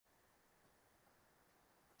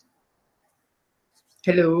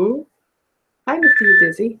Hello. Hi, Mr.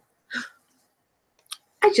 Udizzy.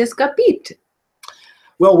 I just got beeped.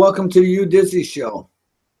 Well, welcome to the Udizzy show.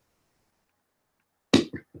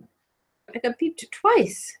 I got beeped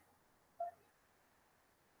twice.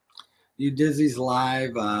 Udizzy's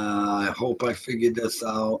live. I hope I figured this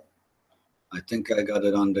out. I think I got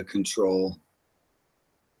it under control.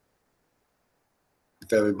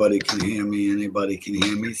 If everybody can hear me, anybody can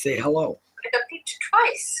hear me, say hello. I got beeped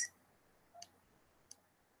twice.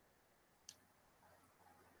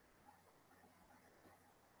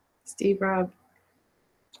 Steve Rob.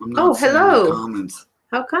 I'm not seeing hello. the comments.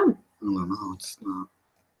 How come? I don't know. It's not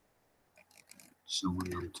showing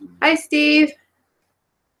them to me. Hi, Steve.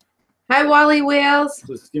 Hi, Wally Wales.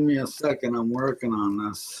 Just give me a second. I'm working on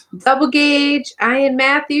this. Double Gauge. Ian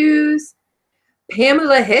Matthews.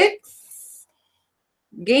 Pamela Hicks.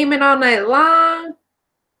 Gaming all night long.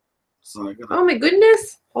 So I gotta, Oh, my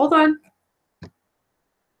goodness. Hold on.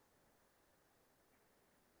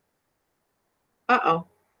 Uh-oh.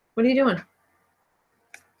 What are you doing?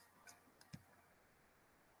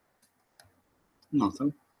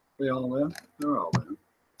 nothing. They all there? They're all there.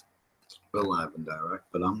 We're live and direct,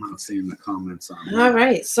 but I'm not seeing the comments on All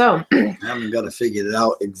right. So, I haven't got to figure it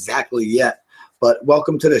out exactly yet. But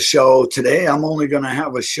welcome to the show. Today I'm only going to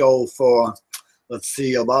have a show for, let's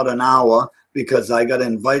see, about an hour because I got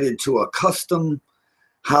invited to a custom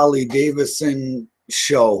Harley Davidson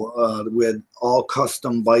show where all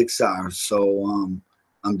custom bikes are. So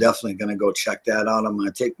I'm definitely going to go check that out. I'm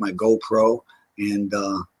going to take my GoPro and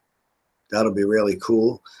that'll be really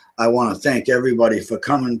cool. I want to thank everybody for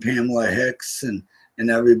coming, Pamela Hicks and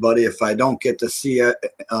everybody. If I don't get to see it,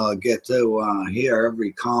 get to hear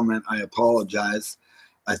every comment, I apologize.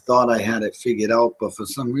 I thought I had it figured out, but for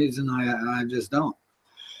some reason I just don't.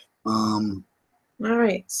 all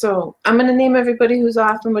right. So I'm going to name everybody who's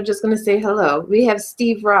off, and we're just going to say hello. We have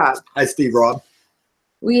Steve Rob. Hi, Steve Rob.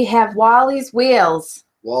 We have Wally's Wheels.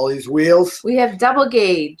 Wally's Wheels. We have Double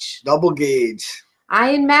Gauge. Double Gauge.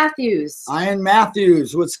 Ian Matthews. Ian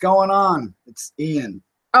Matthews. What's going on? It's Ian.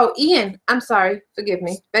 Oh, Ian. I'm sorry. Forgive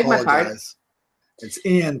me. Beg my pardon. It's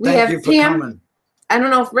Ian. We Thank have you for Pam. coming. I don't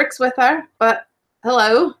know if Rick's with her, but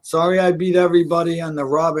hello. Sorry I beat everybody on the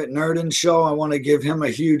Robert Nerdin show. I want to give him a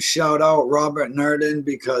huge shout out, Robert Nerdin,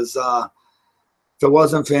 because if it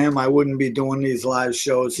wasn't for him, I wouldn't be doing these live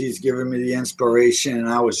shows. He's given me the inspiration, and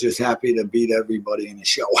I was just happy to beat everybody in the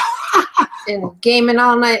show. And gaming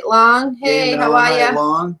all night long. Hey, Gaming how all are night you?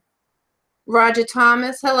 long. Roger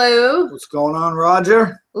Thomas. Hello. What's going on,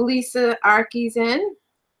 Roger? Lisa Arky's in.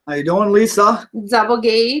 How you doing, Lisa? Double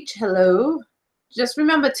Gauge. Hello. Just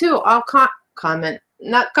remember too, all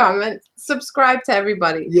subscribe to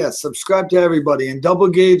everybody. Yes, subscribe to everybody. And Double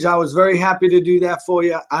Gauge, I was very happy to do that for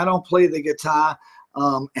you. I don't play the guitar,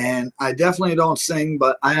 and I definitely don't sing,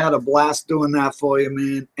 but I had a blast doing that for you,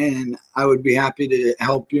 man, and I would be happy to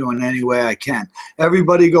help you in any way I can.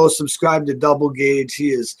 Everybody go subscribe to Double Gauge. He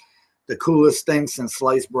is the coolest thing since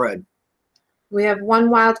sliced bread. We have One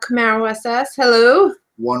Wild Camaro SS. Hello.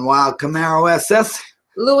 One Wild Camaro SS.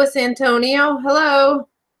 Luis Antonio. Hello.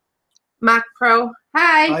 Mac Pro.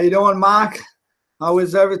 Hi. How you doing, Mark? How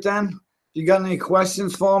is everything? You got any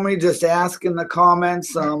questions for me? Just ask in the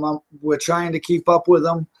comments. We're trying to keep up with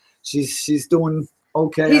him. She's doing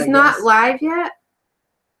okay. He's not live yet.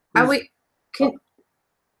 Are we?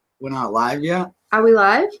 We're not live yet. Are we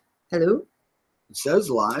live? Hello. It says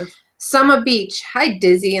live. Summer Beach. Hi,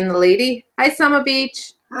 Dizzy and the lady. Hi, Summer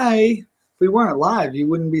Beach. Hi. If we weren't live, you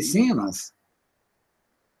wouldn't be seeing us.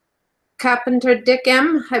 Carpenter Dick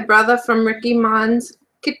M. Hi, brother from Ricky Mon's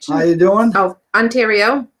kitchen. How you doing? Oh,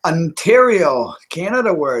 Ontario. Ontario.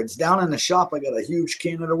 Canada Words. Down in the shop, I got a huge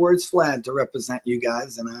Canada Words flag to represent you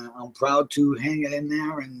guys, and I'm proud to hang it in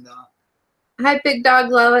there. And hi, Big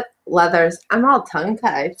Dog Leathers. I'm all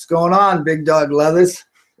tongue-tied. what's going on, Big Dog Leathers?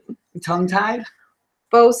 Tongue-tied?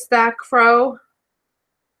 Bo Stack Crow.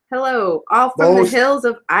 Hello, all from the hills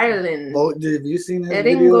of Ireland. Have you seen his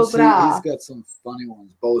Eringo videos? Bra. He's got some funny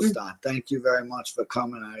ones. Bostock. Thank you very much for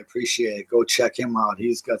coming. I appreciate it. Go check him out.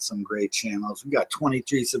 He's got some great channels. We got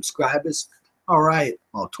 23 subscribers. All right.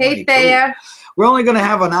 Well, 22. Hey there. We're only going to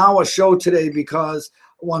have an hour show today because,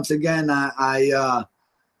 once again, I'm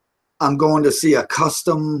going to see a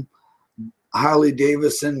custom Harley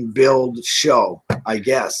Davidson build show, I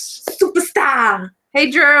guess. Superstar.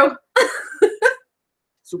 Hey, Drew.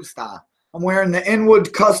 Superstar. I'm wearing the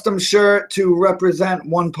Inwood custom shirt to represent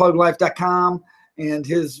OnePugLife.com and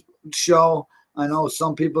his show. I know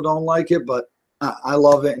some people don't like it, but I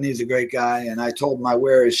love it, and he's a great guy. And I told him I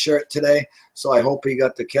wear his shirt today, so I hope he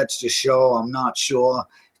got to catch the show. I'm not sure.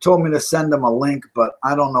 told me to send them a link, but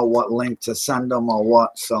I don't know what link to send them or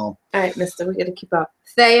what. So. All right, mister, we got to keep up.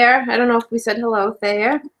 Thayer, I don't know if we said hello,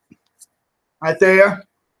 Thayer. Hi, Thayer.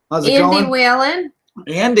 How's it going? Andy Whalen.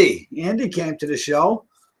 Andy came to the show.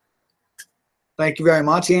 Thank you very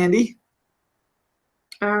much, Andy.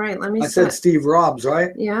 All right, let me I said Steve Robs,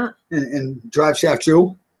 right? Yeah. And Drive Shaft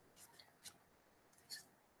Drew.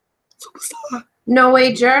 Superstar. No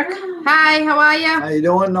Way Jerk. Hi, how are you? How you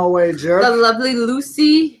doing, No Way Jerk? The lovely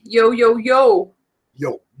Lucy. Yo, yo, yo.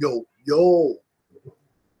 Yo, yo, yo.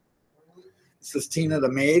 This is Tina the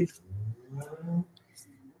Maid.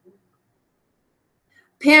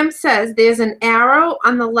 Pam says there's an arrow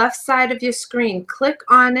on the left side of your screen. Click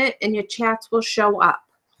on it and your chats will show up.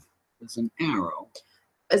 There's an arrow.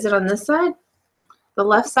 Is it on this side? The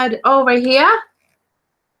left side? Oh, right here?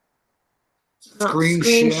 No,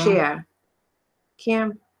 Screen share.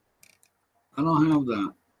 Cam. I don't have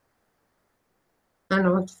that. I don't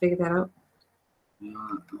know what to figure that out. Yeah,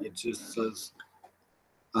 it just says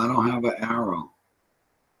I don't have an arrow.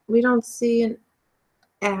 We don't see an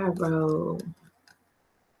arrow.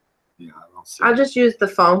 Yeah, I don't see I'll just use the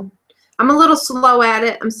phone. I'm a little slow at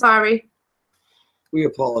it. I'm sorry. We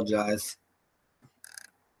apologize.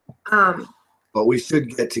 But we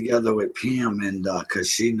should get together with Pam and because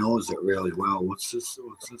she knows it really well. What's this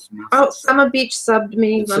message? Oh, Summer Beach subbed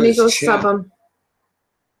me. Let me go sub him.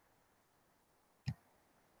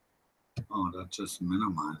 Oh, that just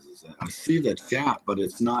minimizes it. I see the chat, but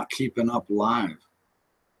it's not keeping up live.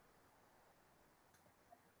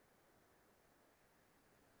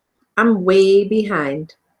 I'm way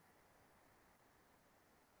behind.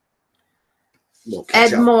 We'll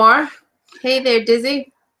Ed Moore. Hey there,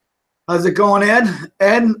 Dizzy. How's it going, Ed?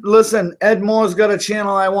 Ed, listen, Ed Moore's got a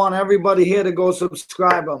channel. I want everybody here to go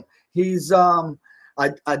subscribe him. He's I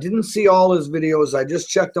didn't see all his videos. I just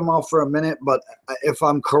checked them out for a minute, but if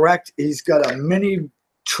I'm correct, he's got a mini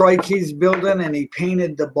trike he's building and he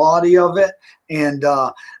painted the body of it, and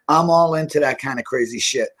I'm all into that kind of crazy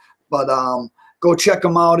shit. But go check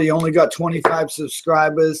him out. He only got 25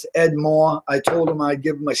 subscribers. Ed Moore. I told him I'd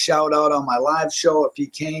give him a shout out on my live show if he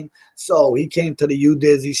came. So he came to the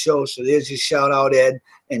Udizzy show. So there's your shout out, Ed.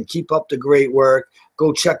 And keep up the great work.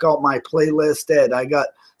 Go check out my playlist, Ed. I got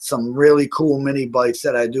some really cool mini bikes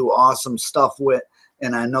that I do awesome stuff with,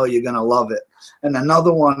 and I know you're going to love it. And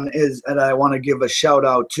another one is that I want to give a shout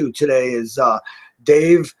out to today is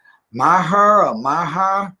Dave Mahar.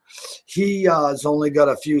 He has only got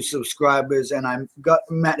a few subscribers, and I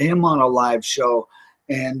met him on a live show,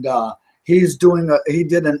 and he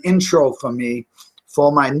did an intro for me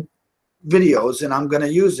for my videos, and I'm going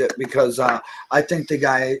to use it because I think the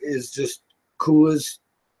guy is just cool as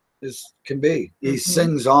can be. He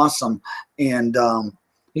sings awesome, and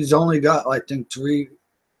he's only got, I think, 3,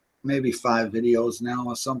 maybe 5 videos now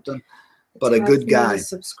or something. But a good guy. To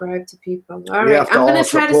subscribe to people. All right, I'm going to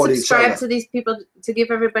try to subscribe to these people to give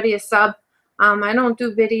everybody a sub. I don't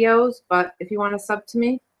do videos, but if you want to sub to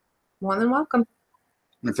me, more than welcome.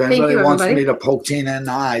 If anybody wants me to poke Tina in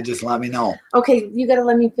the eye, just let me know. Okay, you got to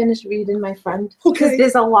let me finish reading, my friend. Okay. Because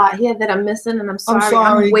there's a lot here that I'm missing, and I'm sorry.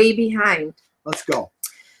 I'm way behind. Let's go.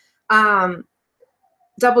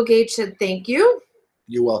 Double Gauge said thank you.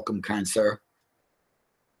 You're welcome, kind sir.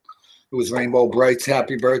 It was Rainbow Bright's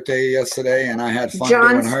happy birthday yesterday, and I had fun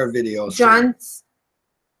doing her videos.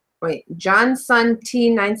 Johnson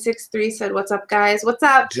T963 said, "What's up, guys? What's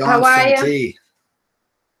up? Johnson, how are you? T.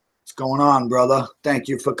 What's going on, brother? Thank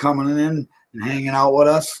you for coming in and hanging out with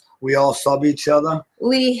us. We all sub each other."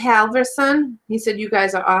 Lee Halverson, he said, "You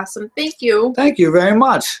guys are awesome. Thank you." Thank you very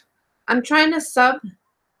much. I'm trying to sub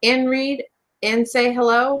and read and say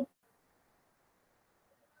hello.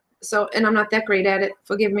 And I'm not that great at it.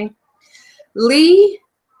 Forgive me. Lee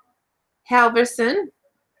Halverson.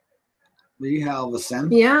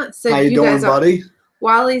 Yeah. Said, how you doing, buddy?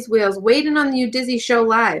 Wally's Wheels. Waiting on the Udizzy show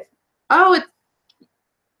live. Oh,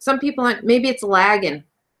 some people aren't. Maybe it's lagging.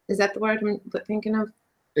 Is that the word I'm thinking of?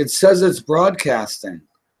 It says it's broadcasting.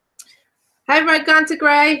 Hi, Red Gonta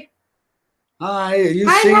Gray. Hi, are you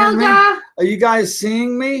seeing me? Are you guys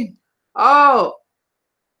seeing me? Oh.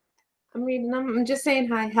 I'm reading them. I'm just saying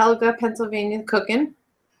hi. Helga, Pennsylvania, cooking.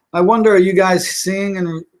 I wonder, are you guys seeing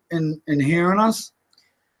and hearing us?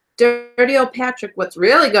 Dirty old Patrick, what's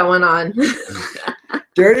really going on?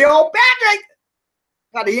 Dirty old Patrick!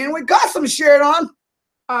 Got a Ian with Custom shirt on.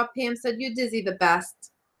 Oh, Pam said, Udizzy the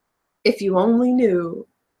best. If you only knew.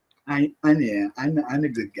 I'm a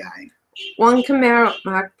good guy. One Camaro,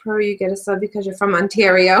 Mark Pro, you get a sub because you're from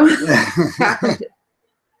Ontario.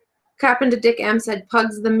 Carpenter Dick M said,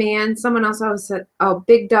 Pug's the man. Someone else always said, oh,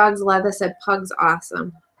 Big Dog's Leather said, Pug's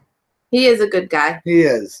awesome. He is a good guy. He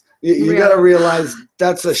is. You got to realize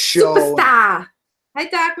that's a show. Superstar. Hi,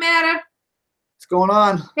 Dark Matter. What's going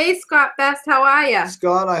on? Hey, Scott Best. How are you?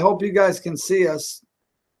 Scott, I hope you guys can see us.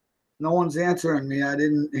 No one's answering me. I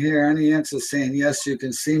didn't hear any answers saying, yes, you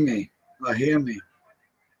can see me or hear me.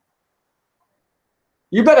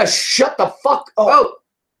 You better shut the fuck up. Oh.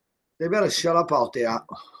 They better shut up out there.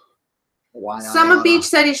 Summer Beach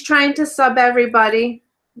said he's trying to sub everybody.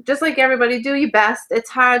 Just like everybody, do your best. It's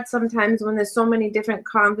hard sometimes when there's so many different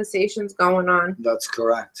conversations going on. That's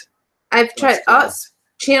correct. I've tried us.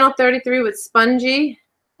 Channel 33 with Spongy.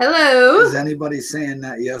 Hello. Is anybody saying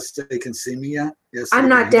that yes, they can see me yet? Yes. I'm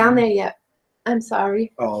not down there yet. I'm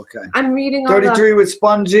sorry. Oh, okay. I'm reading all 33 with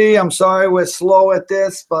Spongy. I'm sorry we're slow at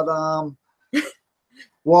this, but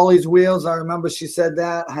Wally's Wheels, I remember she said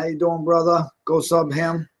that. How you doing, brother? Go sub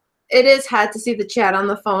him. It is hard to see the chat on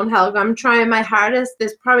the phone, Helga. I'm trying my hardest.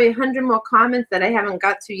 There's probably 100 more comments that I haven't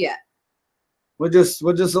got to yet. We're just a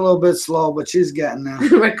little bit slow, but she's getting there.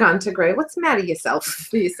 Rick to Gray. What's the matter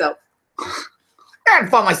for yourself? And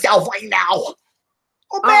for myself right now.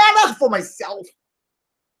 Oh, man, for myself.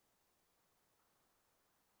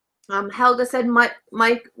 Helga said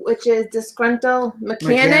Mike, which is Disgruntled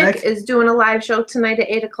Mechanic, is doing a live show tonight at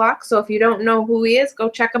 8 o'clock. So if you don't know who he is, go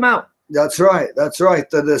check him out. That's right. That's right.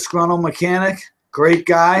 The Disgruntled Mechanic, great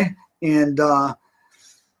guy. And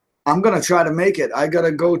I'm going to try to make it. I got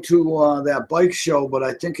to go to that bike show, but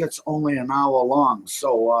I think it's only an hour long.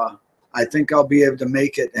 So I think I'll be able to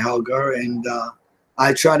make it, Helga. And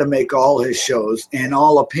I try to make all his shows and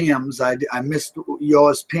all of Pam's. I missed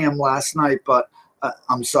yours, Pam, last night, but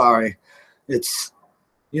I'm sorry. It's,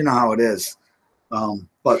 you know how it is.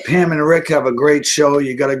 But Pam and Rick have a great show.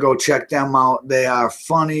 You got to go check them out. They are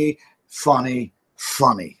funny, funny,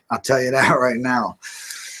 funny. I'll tell you that right now.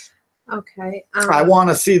 Okay. I want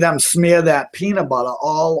to see them smear that peanut butter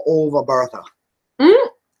all over Bertha.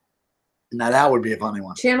 Now that would be a funny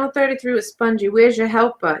one. Channel 33 with Spongy. Where's your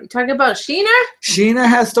helper? You talking about Sheena? Sheena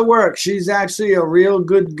has to work. She's actually a real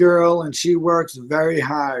good girl, and she works very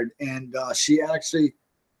hard. And she actually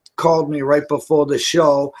called me right before the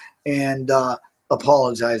show and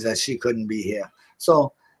apologized that she couldn't be here.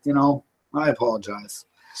 So, you know, I apologize.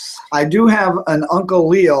 I do have an Uncle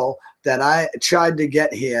Leo that I tried to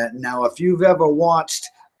get here. Now, if you've ever watched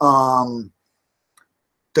The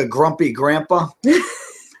Grumpy Grandpa,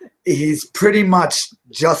 he's pretty much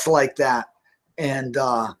just like that. And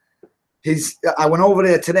I went over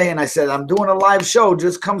there today and I said, I'm doing a live show.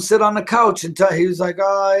 Just come sit on the couch. And he was like,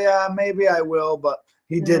 oh, yeah, maybe I will. But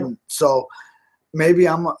he didn't. So maybe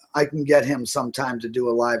I can get him sometime to do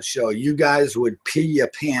a live show. You guys would pee your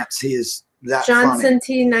pants. He is that Johnson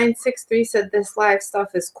funny. T963 said this live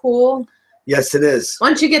stuff is cool. Yes, it is.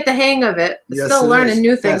 Once you get the hang of it, yes, still learning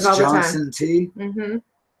new things all the time. Johnson T. Mm-hmm.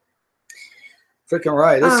 Freaking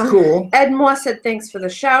right. That's cool. Ed Moore said thanks for the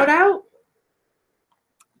shout out.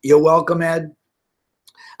 You're welcome, Ed.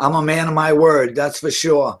 I'm a man of my word. That's for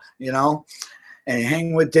sure. You know, and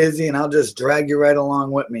hang with Dizzy and I'll just drag you right along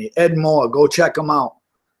with me. Ed Moore, go check him out.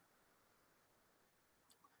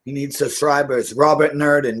 He needs subscribers. Robert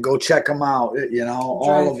Nerdin, go check him out. You know,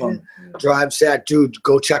 all of them. Drive Sack Dude,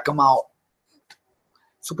 go check him out.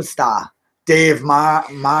 Superstar. Dave Maher.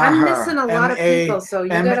 I'm missing a lot of people, so you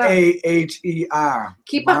gotta Maher.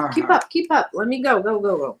 Keep up, keep up, keep up. Let me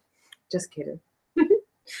go. Just kidding.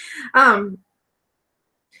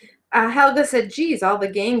 Helga said, geez, all the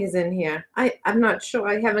gang is in here. I'm not sure.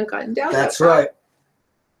 I haven't gotten down. That's right.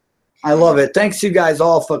 I love it. Thanks you guys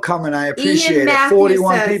all for coming. I appreciate it.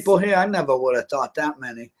 41 people here. I never would have thought that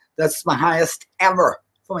many. That's my highest ever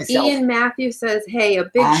for myself. Ian Matthew says, hey, a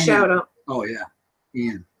big shout out. Oh, yeah.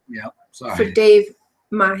 Ian. Yeah. Sorry. For Dave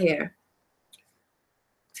Maher.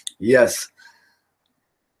 Yes.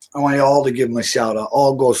 I want you all to give him a shout out.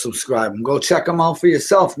 All go subscribe and go check him out for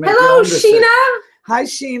yourself. Hello, Sheena. Hi,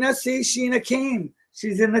 Sheena. See, Sheena came.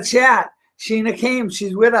 She's in the chat. Sheena came.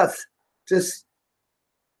 She's with us. Just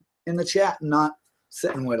in the chat, not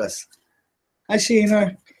sitting with us. Hi,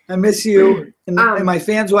 Sheena. I miss you. And my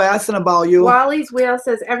fans were asking about you. Wally's Whale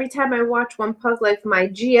says, every time I watch One Pug Life, my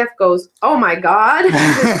GF goes, oh, my God.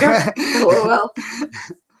 LOL.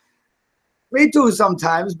 Me too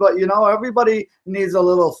sometimes, but, you know, everybody needs a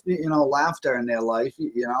little, you know, laughter in their life,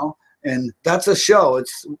 you know. And that's a show.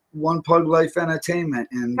 It's One Pug Life Entertainment.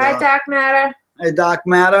 And hi, Doc Matter. Hey, Doc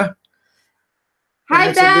Matter.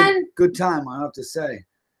 Hi, Ben. Good time, I have to say.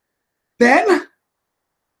 Ben?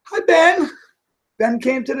 Hi, Ben. Ben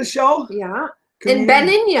came to the show? Yeah. And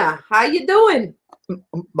Beninya, how you doing?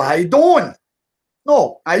 How you doing?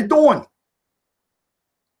 No, how you doing?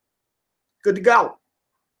 Good to go.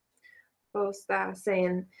 post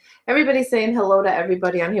saying, everybody's saying hello to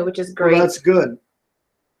everybody on here, which is great. Well, that's good.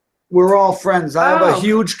 We're all friends. I have a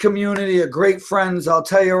huge community of great friends. I'll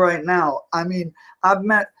tell you right now. I mean, I've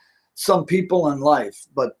met some people in life,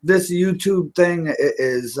 but this YouTube thing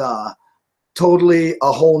is totally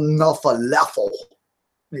a whole nother level,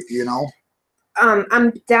 you know?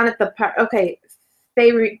 I'm down at the park. Okay,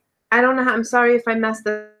 Faye, I don't know how, I'm sorry if I messed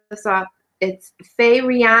this up. It's Faye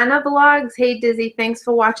Rihanna Vlogs. Hey, Dizzy, thanks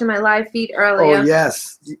for watching my live feed earlier. Oh,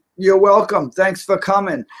 yes. You're welcome. Thanks for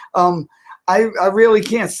coming. I really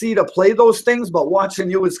can't see to play those things, but watching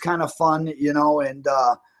you is kind of fun, you know, and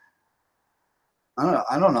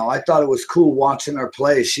I don't know. I thought it was cool watching her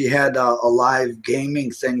play. She had a live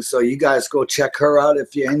gaming thing, so you guys go check her out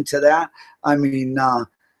if you're into that. I mean,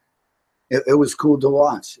 it was cool to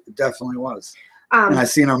watch. It definitely was. And I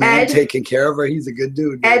seen her man taking care of her. He's a good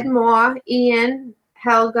dude. Ed Moore, Ian,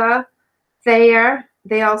 Helga, Thayer,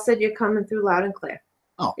 they all said you're coming through loud and clear.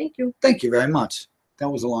 Oh, thank you. Thank you very much. That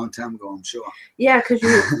was a long time ago, I'm sure. Yeah, because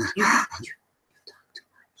you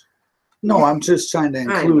No, I'm just trying to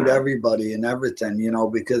include everybody and everything, you know,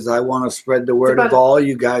 because I want to spread the word of all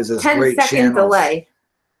you guys as great channels. 10-second delay.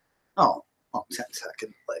 Oh,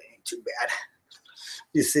 10-second delay ain't too bad.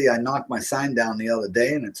 You see, I knocked my sign down the other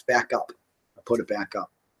day and it's back up. I put it back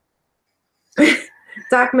up.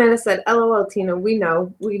 Doc Meta said, LOL, Tina, we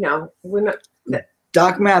know.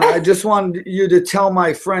 Doc Matt, I just wanted you to tell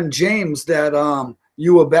my friend James that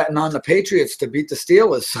you were betting on the Patriots to beat the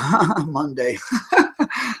Steelers Monday.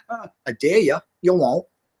 I dare you. You won't.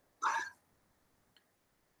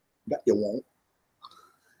 Bet you won't.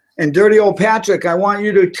 And Dirty Old Patrick, I want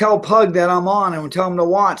you to tell Pug that I'm on and tell him to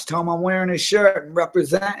watch. Tell him I'm wearing his shirt and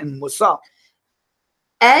representing. What's up?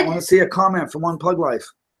 Ed? I want to see a comment from One Pug Life.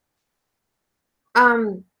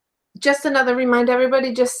 Just another reminder,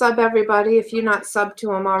 everybody, just sub everybody if you're not subbed to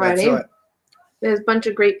them already. That's right. There's a bunch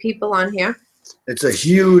of great people on here. It's a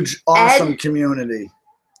huge, awesome community.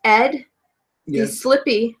 Ed, yes. the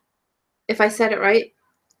Slippy, if I said it right,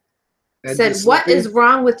 Ed said, what is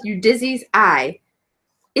wrong with Udizzy's eye?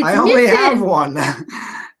 It's I only have one.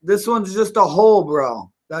 This one's just a hole, bro.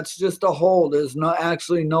 That's just a hole. There's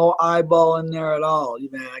actually no eyeball in there at all.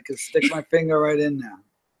 Man, I can stick my finger right in there.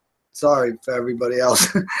 Sorry for everybody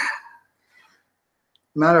else.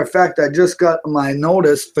 Matter of fact, I just got my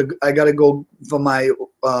notice. I got to go for my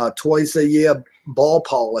twice a year ball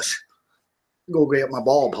polish. Go get my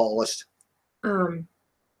ball polished.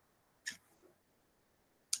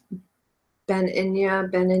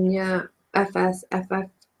 Beninya,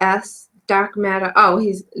 FFS, Dark Matter.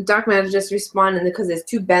 Oh, Dark Matter just responding because there's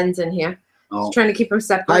two Bens in here. Oh. He's trying to keep them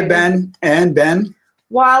separated. Hi, Ben. And Ben.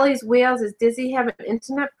 Wally's Whales, is Dizzy having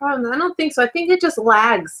internet problems? I don't think so. I think it just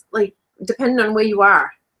lags, like, depending on where you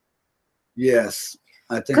are. Yes.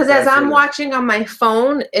 I think because as I'm watching on my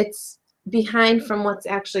phone, it's behind from what's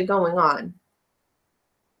actually going on.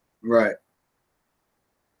 Right.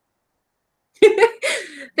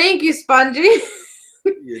 Thank you, Spongy.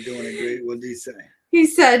 You're doing it great. What did he say? He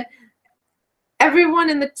said, everyone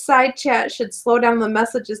in the side chat should slow down the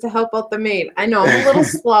messages to help out the maid. I know, I'm a little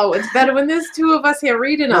slow. It's better when there's two of us here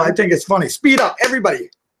reading them. No, I think it's funny. Speed up, everybody.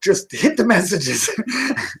 Just hit the messages.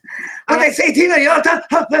 When they say, Tina, you're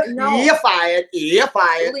fired. You're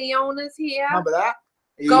fired. Leona's here. Remember that?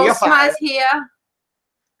 Ghostma's here.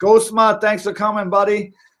 Ghostma, thanks for coming,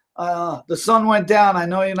 buddy. The sun went down. I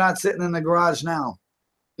know you're not sitting in the garage now.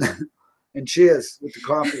 And cheers with the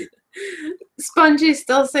coffee. Spongy's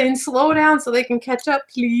still saying slow down so they can catch up,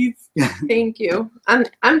 please. Thank you.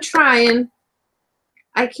 I'm trying.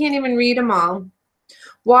 I can't even read them all.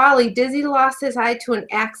 Wally, Dizzy lost his eye to an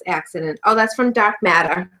axe accident. Oh, that's from Dark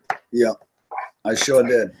Matter. Yeah, I sure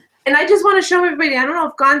did. And I just want to show everybody, I don't know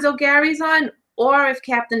if Gonzo Gary's on or if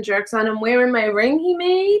Captain Jerk's on. I'm wearing my ring he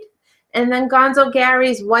made. And then Gonzo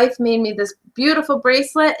Gary's wife made me this beautiful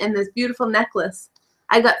bracelet and this beautiful necklace.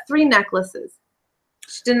 I got 3 necklaces.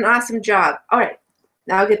 She did an awesome job. All right,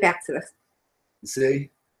 now I'll get back to this.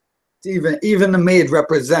 See? Even the maid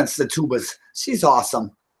represents the tubas. She's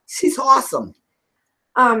awesome. She's awesome.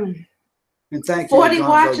 And thank you, 40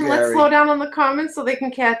 watching. Gary. Let's slow down on the comments so they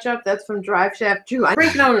can catch up. That's from Drive Shaft Drew. I'm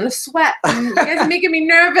breaking out in a sweat. You guys are making me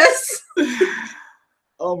nervous.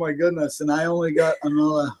 Oh my goodness! And I only got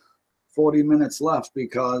another 40 minutes left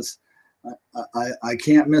because I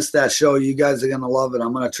can't miss that show. You guys are gonna love it.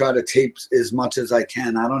 I'm gonna try to tape as much as I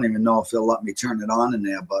can. I don't even know if they'll let me turn it on in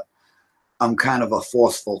there, but I'm kind of a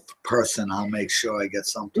forceful person. I'll make sure I get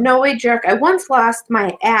something. No way, Jerk. I once lost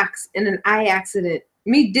my axe in an eye accident.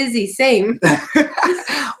 Me, Dizzy, same.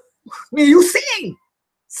 Me, you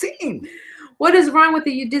sing. What is wrong with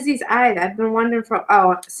the Udizzy's eye? I've been wondering for.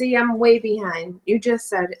 Oh, see, I'm way behind. You just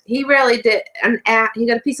said it. He really did he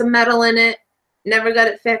got a piece of metal in it. Never got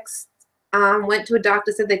it fixed. Went to a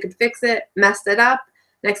doctor, said they could fix it. Messed it up.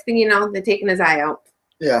 Next thing you know, they're taking his eye out.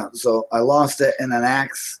 Yeah. So I lost it in an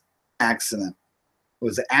accident. It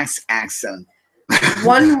was an accident.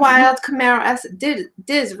 One wild Camaro S.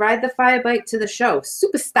 Diz ride the fire bike to the show.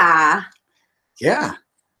 Superstar. Yeah.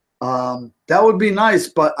 That would be nice,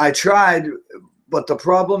 but I tried. But the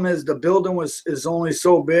problem is the building is only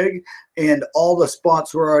so big, and all the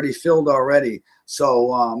spots were already filled already.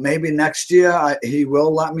 So maybe next year he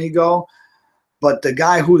will let me go. But the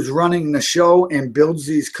guy who's running the show and builds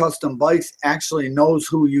these custom bikes actually knows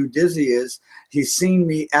who Udizzy is. He's seen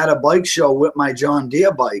me at a bike show with my John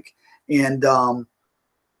Deere bike, and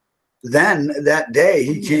then that day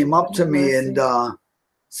he came up to me and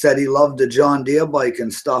said he loved the John Deere bike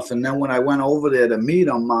and stuff. And then when I went over there to meet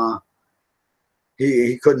him,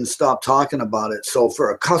 he couldn't stop talking about it. So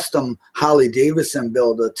for a custom Harley Davidson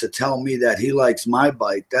builder to tell me that he likes my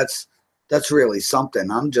bike, that's really something.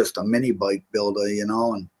 I'm just a mini bike builder, you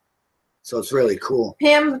know, and so it's really cool.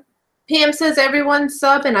 Pam says everyone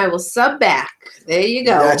sub and I will sub back. There you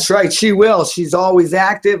go. That's right. She will. She's always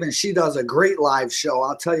active and she does a great live show.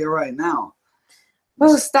 I'll tell you right now.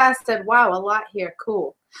 Oh, Star said, wow, a lot here.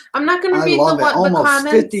 Cool. I'm not going to read the Almost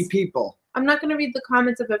comments. 50 people. I'm not going to read the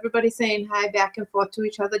comments of everybody saying hi back and forth to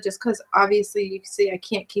each other just because obviously you can see I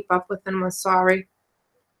can't keep up with them. I'm sorry.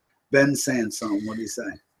 Ben's saying something. What do you say?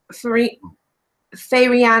 Faye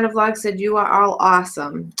Rihanna Vlog said, you are all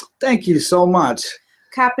awesome. Thank you so much.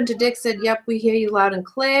 Carpenter Dick said, yep, we hear you loud and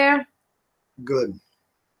clear. Good.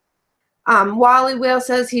 Wally Whale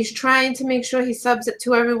says he's trying to make sure he subs it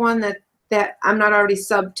to everyone that I'm not already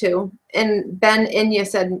subbed to. And Ben Inya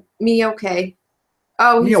said, me okay.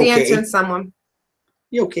 Oh, he's answering someone.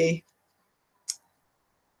 You okay?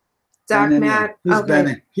 Dark Matt.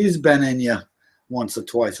 He's been in you once or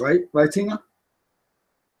twice, right? Right, Tina?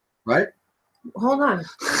 Right? Hold on.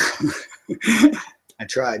 I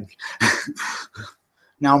tried.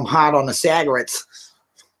 Now I'm hot on the cigarettes.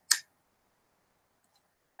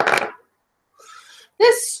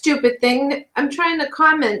 This stupid thing. I'm trying to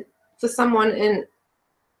comment for someone and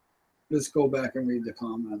let's go back and read the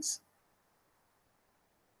comments.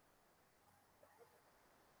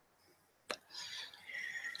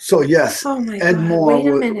 So yes, oh my Ed God.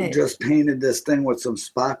 Moore just painted this thing with some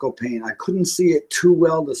sparkle paint. I couldn't see it too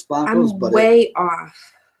well, the sparkles, but way off.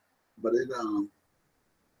 But it oh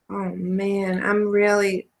man, I'm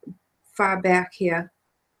really far back here.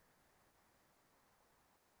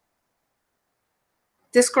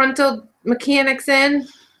 Disgruntled Mechanics in.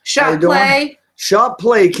 Shot Play. Shot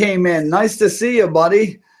Play came in. Nice to see you,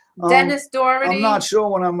 buddy. Dennis Doherty. I'm not sure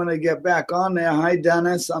when I'm going to get back on there. Hi,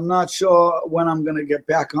 Dennis. I'm not sure when I'm going to get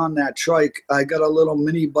back on that trike. I got a little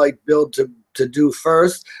mini bike build to do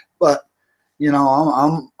first, but you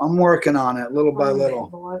know, I'm working on it little by little.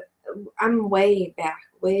 Lord. I'm way back.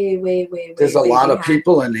 Way. There's a lot of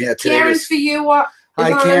people in here today. Karen for you.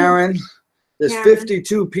 Hi, Karen. There's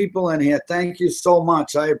 52 people in here. Thank you so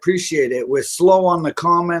much. I appreciate it. We're slow on the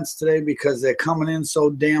comments today because they're coming in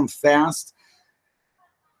so damn fast.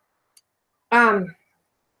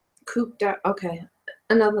 Cooped up. Okay.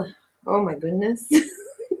 Another. Oh my goodness.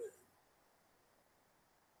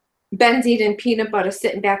 Ben's eating peanut butter,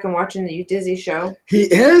 sitting back and watching the Udizzy show. He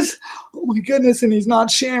is? Oh my goodness, and he's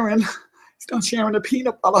not sharing. He's not sharing the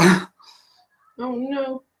peanut butter. Oh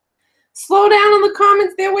no. Slow down on the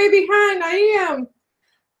comments. They're way behind. I am.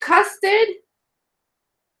 Custard.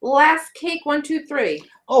 Last Cake 123.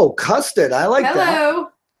 Oh, Custard. I like that. Hello.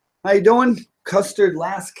 How you doing? Custard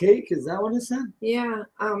Last Cake. Is that what it said? Yeah.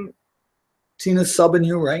 Tina's subbing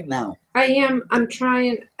you right now. I am. I'm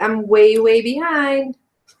trying. I'm way behind.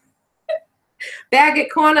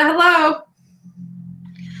 Baggett Corner. Hello.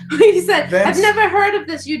 He said, Vince, I've never heard of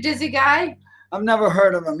this Udizzy guy. I've never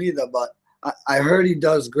heard of him either, but I heard he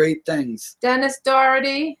does great things. Dennis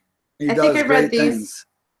Doherty. I think I read these.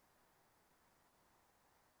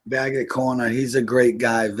 Baggett Corner. He's a great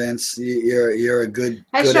guy, Vince. You're a good.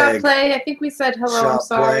 Hi, good Shot egg. Play. I think we said hello. Shot I'm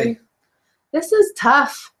sorry. Play. This is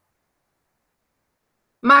tough.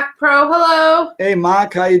 Mark Pro. Hello. Hey,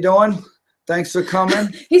 Mark. How you doing? Thanks for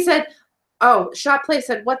coming. He said, "Oh, Shot Play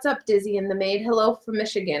said, what's up, Dizzy and the Maid? Hello from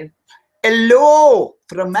Michigan." Hello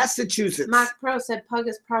from Massachusetts. Mark Pro said Pug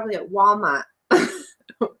is probably at Walmart.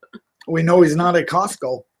 We know he's not at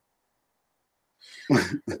Costco.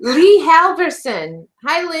 Lee Halverson.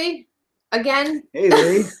 Hi, Lee. Again. Hey,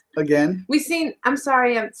 Lee. Again. We seen. I'm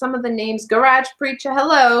sorry. Some of the names. Garage Preacher.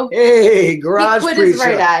 Hello. Hey, Garage he quit Preacher. His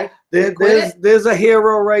right eye. There's a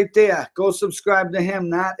hero right there. Go subscribe to him.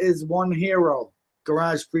 That is one hero.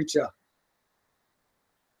 Garage Preacher.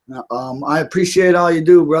 I appreciate all you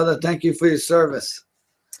do, brother. Thank you for your service.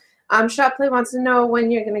 Shopplay wants to know when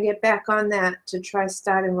you're going to get back on that to try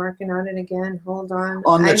starting working on it again. Hold on.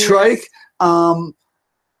 On the trike,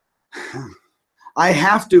 I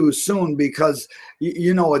have to soon because,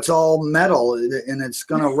 you know, it's all metal and it's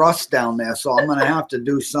going to rust down there. So I'm going to have to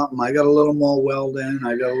do something. I got a little more welding.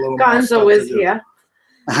 I got a little more stuff Gonzo is to do. here.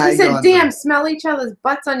 He said, Gonzo. Damn, smell each other's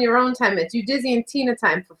butts on your own time. It's Udizzy and Tina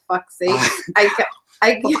time, for fuck's sake.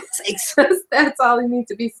 I guess that's all he needs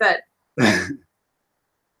to be said.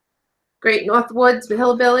 Great Northwoods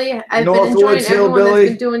Hillbilly. I've been enjoying everyone that's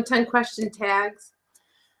been doing 10-question tags.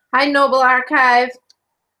 Hi, Noble Archive.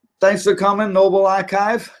 Thanks for coming, Noble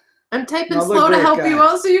Archive. I'm typing slow to help you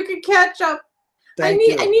out so you can catch up. I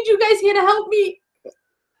need you guys here to help me.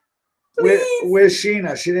 Where's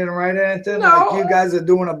Sheena? She didn't write anything? No. Like you guys are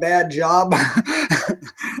doing a bad job?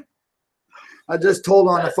 I just told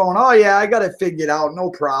her on the phone, oh, yeah, I got it figured out.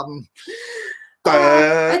 No problem.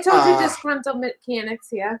 I told you disgruntled mechanics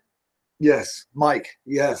here. Yes, Mike.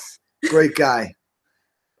 Yes. Great guy.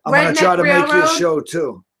 I'm going to try to make you a show,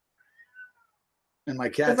 too. And my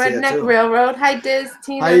cat's the here, too. Redneck Railroad. Hi, Diz,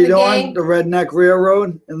 Tina, How you doing? Gang. The Redneck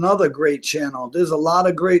Railroad. Another great channel. There's a lot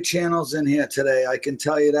of great channels in here today. I can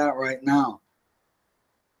tell you that right now.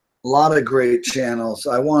 A lot of great channels.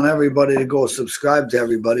 I want everybody to go subscribe to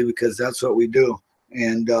everybody because that's what we do.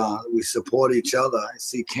 And we support each other. I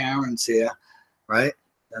see Karen's here, right?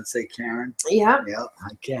 That's a Karen. Yeah. Yeah.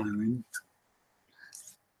 Hi, Karen.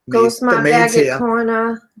 Ghost Mob Baggett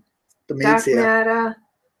Corner. The Maid's here. Matter.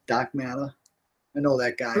 Dark Matter. I know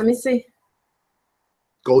that guy. Let me see.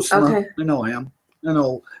 Ghost Mob. Okay. I know him. I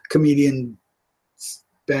know comedian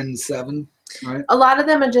Ben 7. Right. A lot of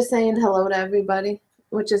them are just saying hello to everybody,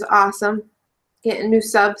 which is awesome. Getting new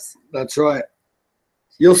subs. That's right.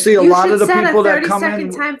 You'll see a lot of the people that come in.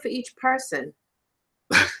 30-second time for each person.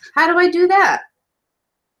 How do I do that?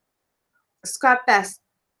 Scott Best.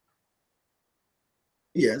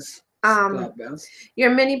 Yes. Scott Best. Your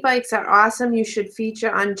mini bikes are awesome. You should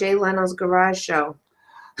feature on Jay Leno's Garage Show.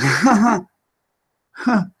 I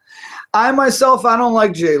myself, I don't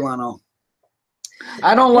like Jay Leno.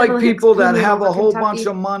 I don't like people that have a whole bunch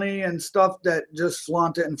of money and stuff that just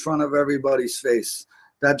flaunt it in front of everybody's face.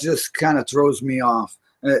 That just kind of throws me off.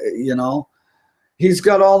 You know, he's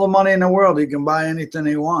got all the money in the world. He can buy anything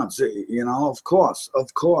he wants. You know, of course,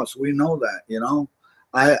 we know that. You know,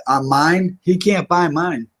 mine, he can't buy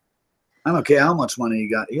mine. I don't care how much money he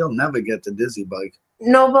got. He'll never get the Dizzy bike.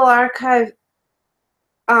 Noble Archive.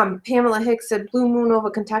 Pamela Hicks said Blue Moon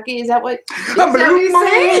over Kentucky. Is that what Blue Moon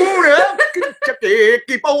over Kentucky,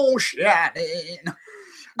 keep on shining.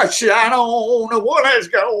 I shine on the one that's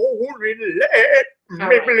gonna let me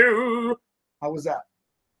blue. How was that?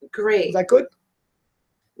 Great. Is that good?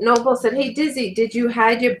 Noble said, hey, Dizzy, did you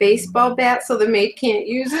hide your baseball bat so the maid can't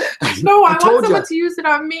use it? No, I want someone to use it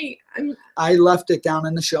on me. I left it down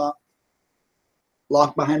in the shop.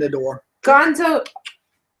 Locked behind the door. Gonzo.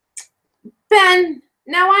 Ben,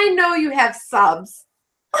 now I know you have subs.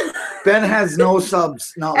 Ben has no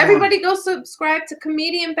subs. Not everybody go subscribe to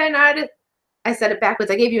Comedian Ben Artist. I said it backwards.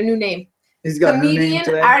 I gave you a new name. He's got Comedian a new name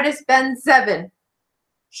today. Artist Ben 7.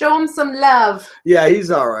 Show him some love. Yeah,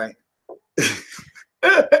 he's all right.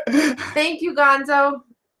 Thank you, Gonzo.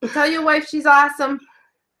 Tell your wife she's awesome.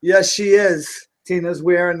 Yes, she is. Tina's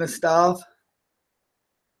wearing the stuff.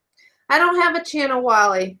 I don't have a channel,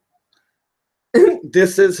 Wally.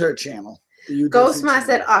 This is her channel. Ghostma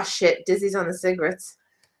said, oh, shit. Dizzy's on the cigarettes.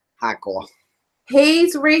 Hardcore.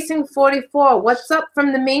 Hayes Racing 44. What's up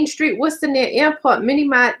from the Main Street, Worcester near Airport? Mini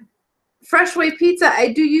Mart. Freshway Pizza.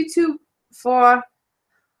 I do YouTube for...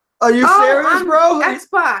 Are you serious, bro?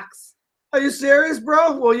 Xbox. Are you serious,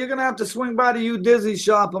 bro? Well, you're going to have to swing by the Udizzy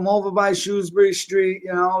shop. I'm over by Shrewsbury Street.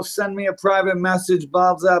 You know, send me a private message,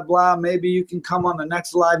 blah, blah, blah. Maybe you can come on the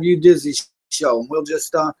next live Udizzy show. And we'll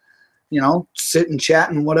just, you know, sit and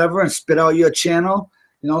chat and whatever and spit out your channel.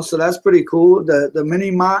 You know, so that's pretty cool. The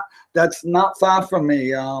mini mart, that's not far from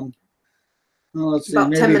me. Let's see,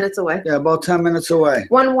 about 10 minutes away. Yeah, about 10 minutes away.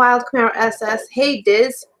 One Wild Camaro SS. Hey,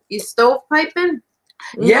 Diz, you stovepiping?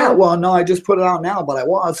 Yeah, well, no, I just put it out now, but I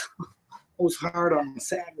was. I was hard on the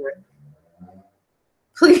sag right.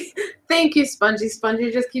 Please, thank you, Spongy. Spongy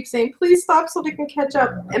just keeps saying, please stop so they can catch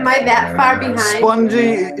up. Am I that far behind?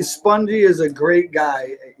 Spongy is a great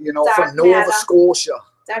guy, you know, from Nova Scotia.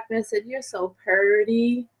 Darkman said, you're so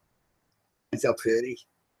pretty. So pretty.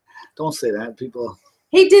 Don't say that. People.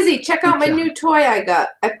 Hey, Dizzy, check out my Okay. new toy I got.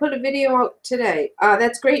 I put a video out today.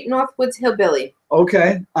 That's Great Northwoods Hillbilly.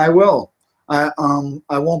 Okay, I will.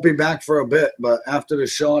 I won't be back for a bit, but after the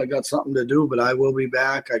show, I got something to do. But I will be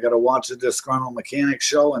back. I got to watch the Disgruntled Mechanic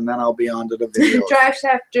show, and then I'll be on to the video. Drive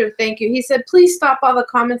Shaft Drew, thank you. He said, please stop all the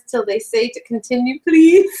comments till they say to continue,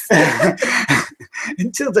 please.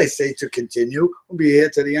 Until they say to continue, we'll be here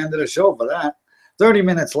to the end of the show for that. 30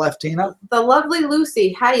 minutes left, Tina. The lovely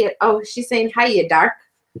Lucy, hiya. Oh, she's saying hiya, Dark.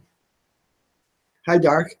 Hi,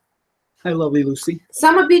 Dark. Hi, lovely Lucy.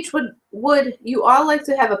 Summer Beach, would you all like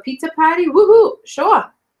to have a pizza party? Woohoo! Sure.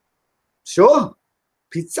 Sure.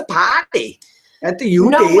 Pizza party at the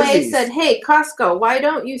Udizzy. No Way said, hey, Costco, why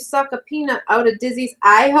don't you suck a peanut out of Dizzy's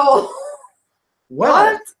eye hole?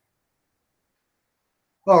 Well, What?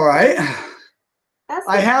 All right. That's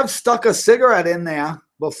I have stuck a cigarette in there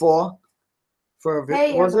before. For a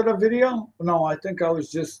Hey, was it a video? No, I think I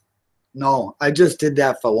was just. No, I just did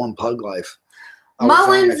that for one Pug Life. I was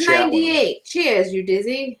trying to Mullins chat with him. 98. Cheers, you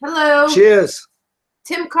Dizzy. Hello. Cheers.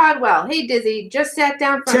 Tim Codwell. Hey, Dizzy. Just sat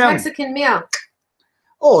down for Tim. a Mexican meal.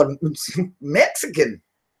 Oh, Mexican.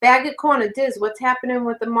 Bag at corner. Diz, what's happening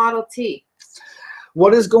with the Model T?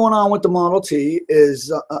 What is going on with the Model T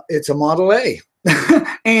is it's a Model A.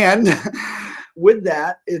 And with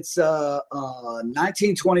that, it's a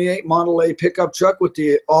 1928 Model A pickup truck with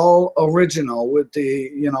the all original, with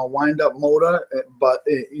the, wind-up motor. But,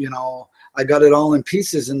 I got it all in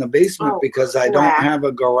pieces in the basement because I don't have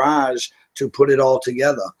a garage to put it all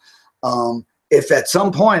together. If at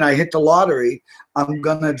some point I hit the lottery, I'm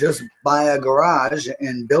going to just buy a garage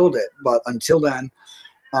and build it. But until then,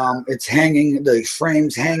 it's hanging, the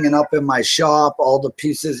frame's hanging up in my shop, all the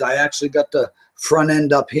pieces. I actually got the front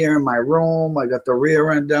end up here in my room. I got the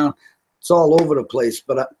rear end down. It's all over the place,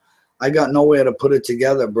 but I got nowhere to put it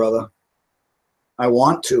together, brother. I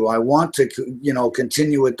want to,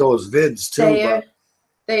 continue with those vids too.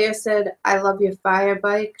 Thayer said, I love your fire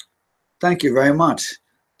bike. Thank you very much.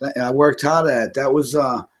 I worked hard at it. That was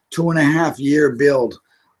a 2.5-year build.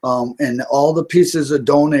 And all the pieces are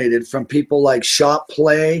donated from people like Shop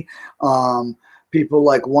Play, people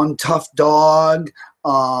like One Tough Dog.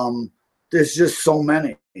 There's just so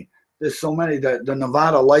many. There's so many. The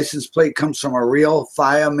Nevada license plate comes from a real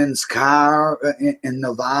fireman's car in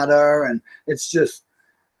Nevada, and it's just,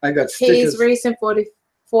 I got stickers. Hayes Racing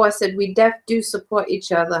 44 said, we do support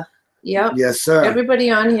each other. Yep. Yes, sir. Everybody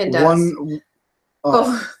on here does.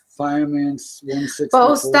 Fireman's 164.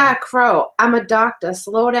 Bo Star Crow, I'm a doctor.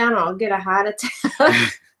 Slow down or I'll get a heart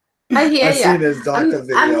attack. I hear I've you. seen his doctor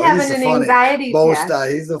video. I'm having an anxiety Bo attack. Star,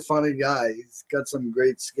 he's a funny guy. He's got some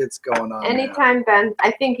great skits going on. Anytime, Ben.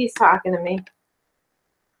 I think he's talking to me.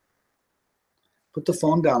 Put the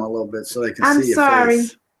phone down a little bit so I can see your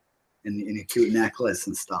face and your cute necklace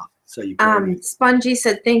and stuff. So you Spongy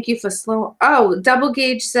said, thank you for slow. Oh, Double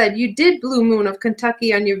Gauge said, you did Blue Moon of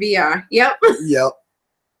Kentucky on your VR. Yep. Yep.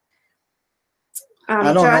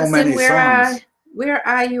 I don't know many songs. Where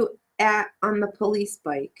are you at on the police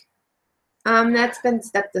bike? That's been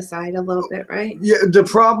stepped aside a little bit, right? Yeah, the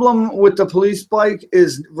problem with the police bike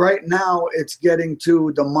is right now it's getting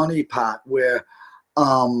to the money pot where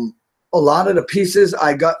a lot of the pieces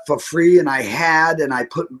I got for free and I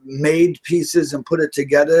put made pieces and put it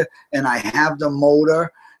together, and I have the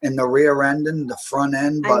motor and the rear end and the front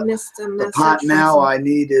end, but the part now I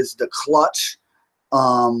need is the clutch,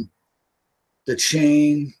 the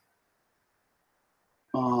chain,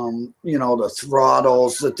 the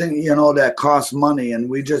throttles, the thing, that costs money. And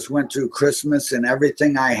we just went through Christmas, and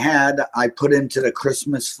everything I had, I put into the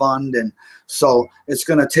Christmas fund. And so it's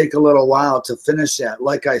going to take a little while to finish that.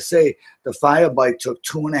 Like I say, the fire bike took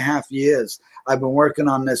 2.5 years. I've been working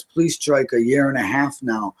on this police trike 1.5 years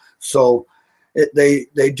now. So they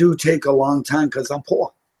do take a long time because I'm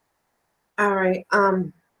poor. All right.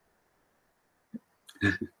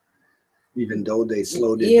 Even though they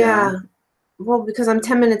slowed it down. Well, because I'm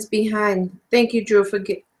 10 minutes behind. Thank you, Drew, for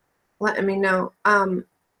letting me know.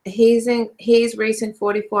 Hayes Racing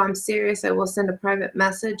 44. I'm serious. I will send a private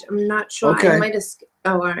message. I'm not sure. Okay. I might have.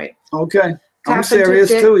 Oh, all right. Okay. I'm serious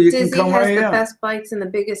too. You can come right here. Dizzy has the best bikes and the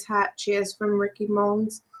biggest hat. Cheers from Ricky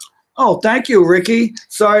Moans. Oh, thank you, Ricky.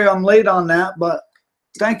 Sorry I'm late on that, but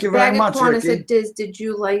thank you very much, Ricky. Said, Diz, did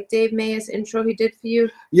you like Dave Mayer's intro he did for you?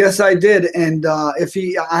 Yes, I did. And I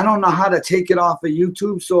don't know how to take it off of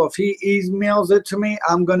YouTube, so if he emails it to me,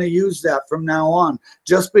 I'm going to use that from now on.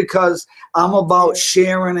 Just because I'm about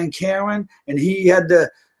sharing and caring, and he had the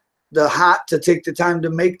heart to take the time to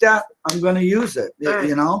make that, I'm going to use it,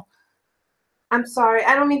 right. I'm sorry.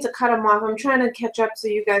 I don't mean to cut him off. I'm trying to catch up so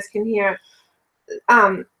you guys can hear.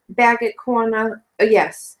 Baggett Corner.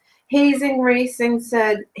 Yes. Hayes Racing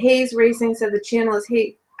said the channel is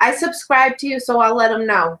hate. I subscribe to you, so I'll let him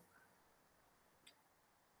know.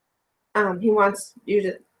 He wants you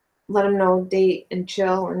to let him know date and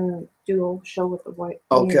chill and do a show with the white.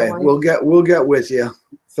 Okay, we'll get with you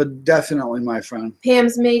for definitely, my friend.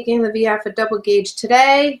 Pam's making the VR for Double Gauge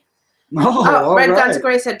today. Oh, Red right. Guns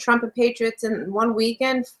Gray said Trump and Patriots in one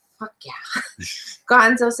weekend. Fuck yeah.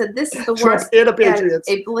 Gonzo said this is the worst. Trump and the Patriots.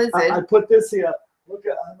 A blizzard. I put this here. Look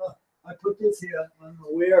at I put this here. I'm gonna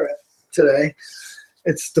wear it today.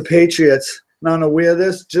 It's the Patriots. Now I'm gonna wear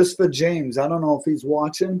this just for James. I don't know if he's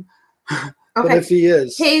watching. But Okay. if he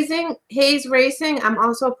is. Hayes Racing. I'm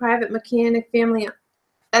also a private mechanic family.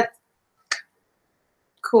 That's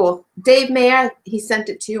cool. Dave Mayer, he sent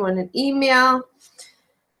it to you in an email.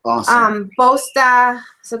 Awesome. Bostar,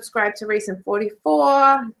 subscribe to Racing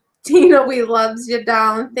 44. Tina, we loves you,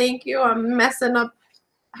 darling. Thank you. I'm messing up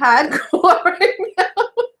hardcore right now.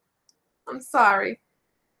 I'm sorry.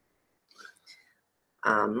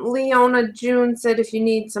 Leona June said if you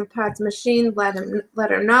need some parts machined, let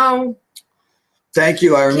her know. Thank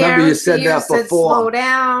you. I remember Karen you said that before. Said, slow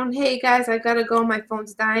down. Hey guys, I gotta go. My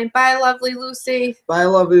phone's dying. Bye, lovely Lucy. Bye,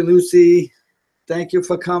 lovely Lucy. Thank you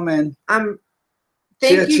for coming.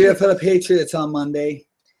 Cheer for the Patriots on Monday.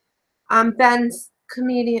 Ben's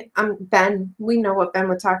comedian. Ben. We know what Ben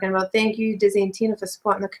was talking about. Thank you, Udizzy and Tina, for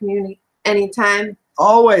supporting the community anytime.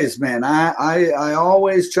 Always, man. I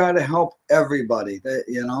always try to help everybody.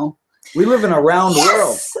 You know, we live in a round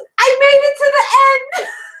world. I made it to the end.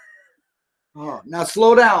 Oh, now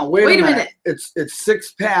slow down. Wait a minute. It's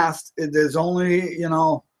 6 past. There's only,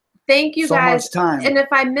 Thank you so guys. much time. And if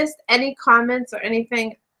I missed any comments or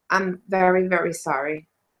anything, I'm very, very sorry.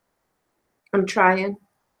 I'm trying.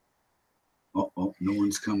 Oh, no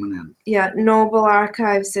one's coming in. Yeah, Noble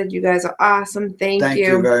Archive said you guys are awesome. Thank you. Thank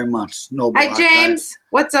you very much. Noble Hi, Archive. James.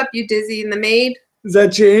 What's up, you Dizzy and the Maid? Is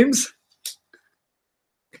that James?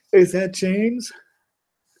 Is that James?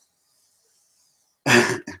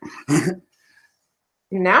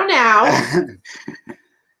 Now.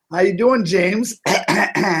 How you doing, James?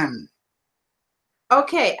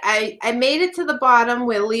 Okay, I made it to the bottom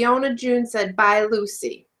where Leona June said, bye,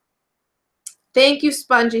 Lucy. Thank you,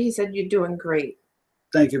 Spongy. He said, you're doing great.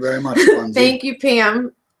 Thank you very much, Spongy. Thank you,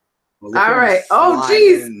 Pam. Well, all right. Oh,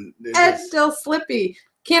 geez. Ed's still slippy.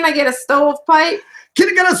 Can I get a stovepipe? Can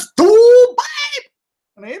I get a stovepipe?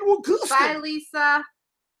 Bye, Lisa.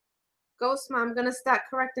 Ghost Mom, I'm going to start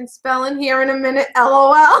correcting spelling here in a minute.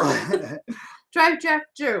 LOL. Drive Draft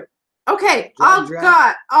Drew. Okay.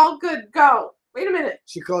 God. All good. Go. Wait a minute.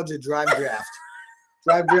 She called you Drive Draft.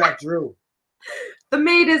 Drive Draft Drew. The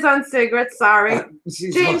Maid is on cigarettes. Sorry.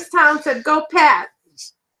 Jamestown said, go Pat.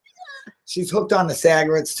 She's hooked on the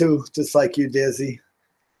cigarettes too, just like you, Dizzy.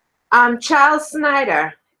 Charles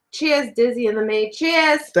Snyder. Cheers, Dizzy and the Maid.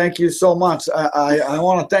 Cheers. Thank you so much. I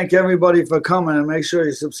want to thank everybody for coming, and make sure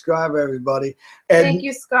you subscribe, everybody. Thank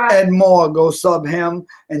you, Scott. Ed Moore, go sub him,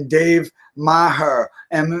 and Dave Maher,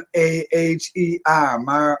 Maher.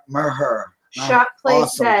 Maher. Shot Play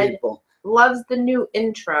awesome said, people. Loves the new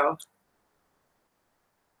intro.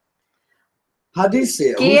 How do you see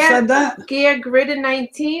it? Who said that? Gear Grid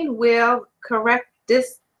 19 will correct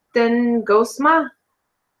this then Ghostma.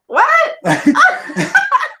 What?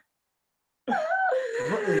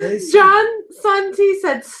 John Sunty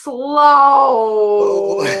said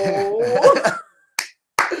slow.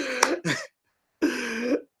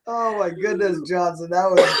 Oh my goodness, Johnson, that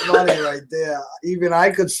was funny right there. Even I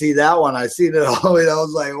could see that one. I seen it all. I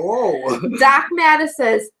was like, whoa. Doc Matta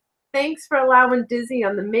says, thanks for allowing Dizzy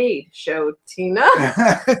on the Maid show, Tina.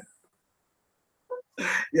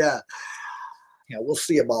 Yeah, we'll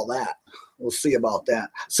see about that. We'll see about that.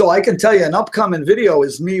 So I can tell you an upcoming video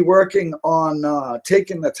is me working on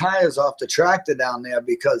taking the tires off the tractor down there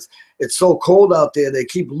because it's so cold out there. They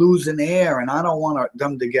keep losing air, and I don't want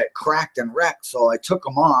them to get cracked and wrecked. So I took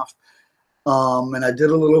them off, and I did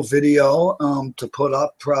a little video to put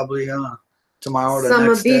up probably tomorrow or the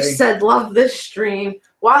next day. Beach said, love this stream.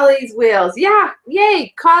 Wally's Wheels. Yeah,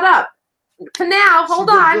 yay, caught up. For now, hold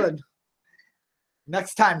on. Good.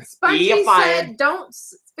 Next time, Spongy said, don't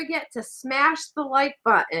forget to smash the like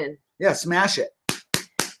button. Yeah, smash it.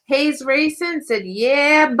 Hayes Racing said,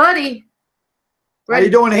 yeah, buddy. How you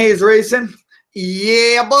doing, Hayes Racing?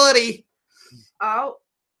 Yeah, buddy. Oh,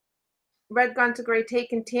 Red Gun to Gray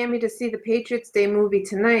taking Tammy to see the Patriots Day movie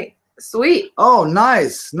tonight. Sweet. Oh,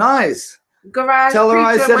 nice, nice. Garage Tell her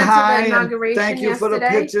I Preacher said went hi to the inauguration and thank you yesterday. for the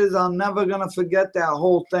pictures. I'm never going to forget that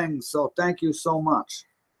whole thing, so thank you so much.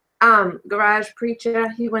 Garage Preacher,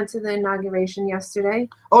 he went to the inauguration yesterday.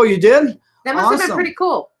 Oh, you did? That must have been pretty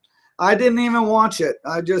cool. I didn't even watch it.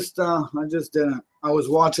 I just didn't. I was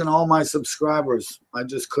watching all my subscribers. I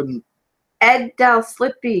just couldn't. Ed Del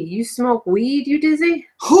Slippy, you smoke weed, you dizzy?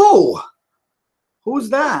 Who? Who's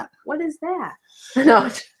that? What is that? No.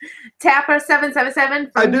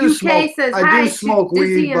 Tapper777 I from do UK smoke. says I hi do smoke to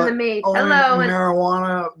Dizzy weed, and but the Maid. only Hello.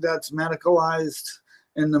 marijuana that's medicalized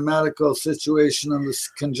in the medical situation of this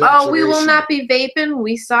conjunction. Oh, we will not be vaping.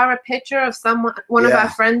 We saw a picture of one of our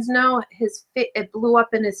friends know. It blew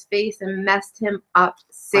up in his face and messed him up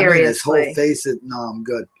seriously. I mean, his whole face. No, I'm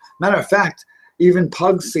good. Matter of fact, even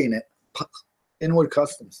Pug's seen it. Inward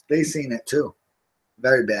Customs, they seen it too.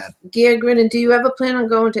 Very bad. Gear Grin, do you ever plan on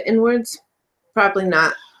going to Inwards? Probably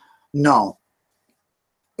not. No.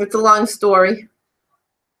 It's a long story.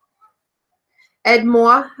 Ed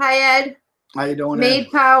Moore. Hi, Ed. How you doing, Maid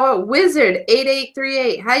Ed? Power. Wizard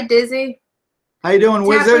 8838. Hi, Dizzy. How you doing,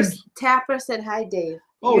 Wizard? Tapper said hi, Dave.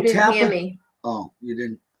 Oh, you didn't Tapper? hear me. Oh, you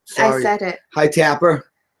didn't. Sorry. I said it. Hi,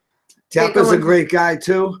 Tapper. Tapper's a great guy,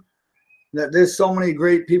 too. There's so many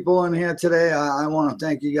great people in here today. I want to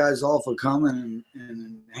thank you guys all for coming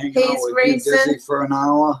and hanging out with you, Dizzy, for an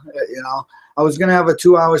hour. You know, I was gonna have a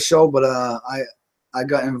 2-hour show, but I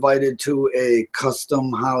got invited to a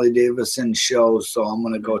custom Harley Davidson show, so I'm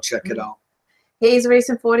gonna go check it out. Hayes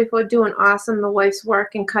Racing 44 doing awesome. The wife's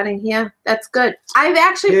working, cutting hair. That's good. I've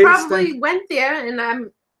actually probably went there, and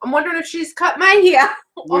I'm wondering if she's cut my hair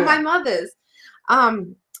or my mother's.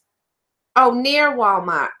 Oh, near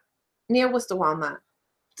Walmart. Near Worcester Walmart.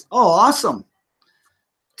 Oh, awesome.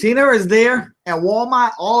 Tina is there at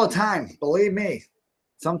Walmart all the time. Believe me.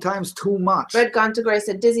 Sometimes too much. Red Gone to Gray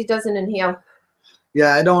said Dizzy doesn't inhale.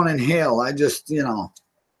 Yeah, I don't inhale. I just, you know.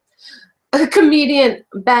 Comedian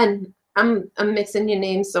Ben. I'm mixing your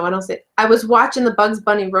names so I don't say. I was watching the Bugs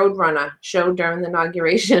Bunny Roadrunner show during the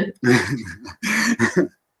inauguration.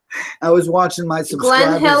 I was watching my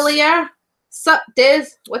subscribers. Glenn Hillier. Sup,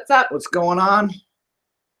 Diz? What's up? What's going on?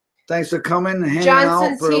 Thanks for coming and hanging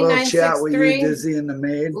out for a little chat with you, Dizzy and the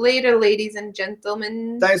Maid. Later, ladies and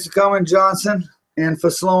gentlemen. Thanks for coming, Johnson, and for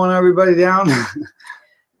slowing everybody down.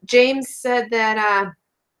 James said that,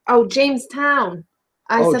 Jamestown.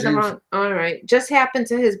 I said the wrong. All right. Just happened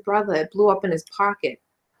to his brother. It blew up in his pocket.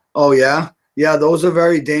 Oh, yeah? Yeah, those are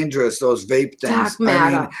very dangerous, those vape things. Dark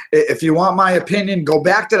matter. I mean, if you want my opinion, go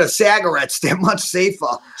back to the cigarettes. They're much safer.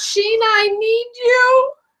 Sheena, I need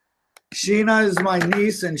you. Sheena is my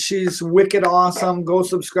niece, and she's wicked awesome. Go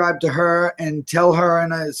subscribe to her and tell her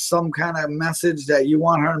in some kind of message that you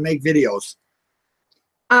want her to make videos.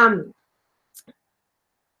 Sheena's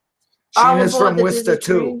from Worcester,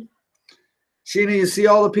 too. Sheena, you see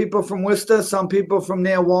all the people from Worcester? Some people from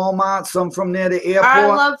near Walmart, some from near the airport. Our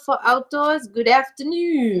love for outdoors. Good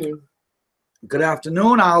afternoon. Good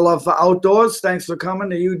afternoon. Our love for outdoors. Thanks for coming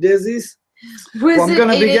to you, Dizzies. Well, I'm going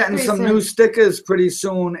to be getting some new stickers pretty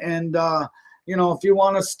soon. And, you know, if you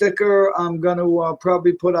want a sticker, I'm going to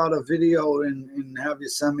probably put out a video and have you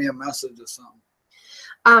send me a message or something.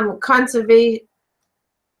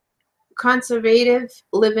 Conservative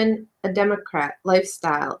living a Democrat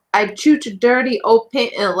lifestyle. I chewed a dirty old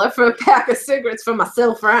paint and left for a pack of cigarettes for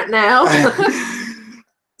myself right now.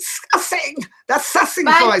 Disgusting. That's sussing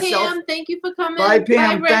Bye, for myself. Pam. Thank you for coming. Bye, Pam.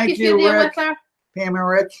 Bye, Rick, thank if you, you're there Rick. with her. Pam and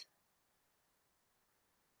Rick.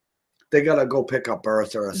 They got to go pick up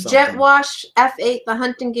Bertha or something. Jet Wash F8, the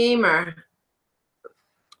Hunting Gamer.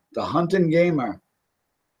 The Hunting Gamer.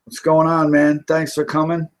 What's going on, man? Thanks for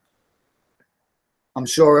coming. I'm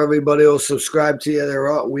sure everybody will subscribe to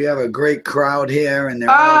you. We have a great crowd here, and they're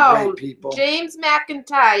all great people. James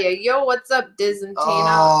McIntyre. Yo, what's up, Diz and Tina?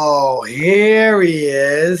 Oh, here he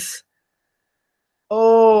is.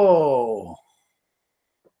 Oh.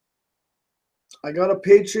 I got a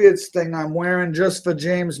Patriots thing I'm wearing just for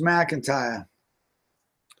James McIntyre.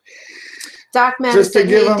 Doc Matter just to said,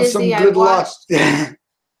 give hey, him Dizzy, some good luck.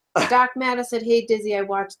 Doc Matter said, hey, Dizzy, I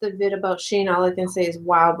watched the vid about Sheena. All I can say is,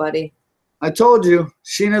 wow, buddy. I told you,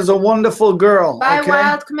 Sheena's a wonderful girl. Bye, okay?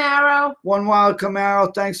 Wild Camaro. One Wild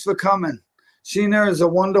Camaro, thanks for coming. Sheena is a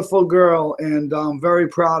wonderful girl, and I'm very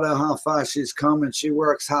proud of how far she's come, and she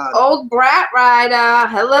works hard. Old Brat Rider.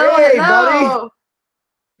 Hello, hey, hello. Buddy.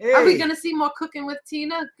 Hey. Are we going to see more cooking with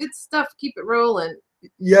Tina? Good stuff. Keep it rolling.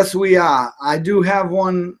 Yes, we are. I do have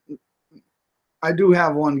one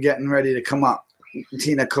getting ready to come up.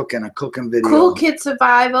 Tina cooking, a cooking video. Cool Kid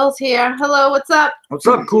Survivals here. Hello, what's up? What's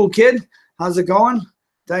up, Cool Kid? How's it going?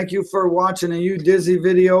 Thank you for watching the You Dizzy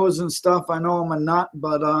videos and stuff. I know I'm a nut,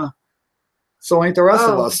 but so ain't the rest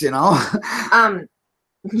of us, you know.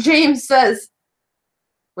 James says,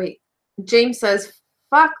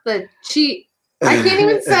 fuck the cheat. I can't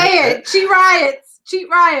even say it. She riots. cheat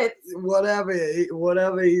riots.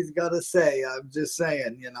 Whatever he's got to say. I'm just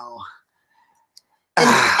saying, you know.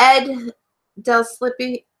 And Ed Del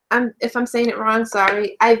Slippy, if I'm saying it wrong,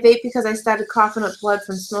 sorry. I vape because I started coughing up blood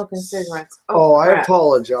from smoking cigarettes. Oh, I crap.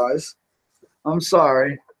 apologize. I'm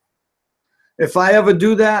sorry. If I ever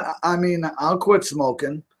do that, I mean, I'll quit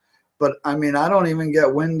smoking. But I mean, I don't even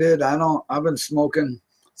get winded. I've been smoking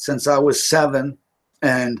since I was 7,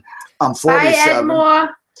 and I'm 47. Bye, Ed Moore.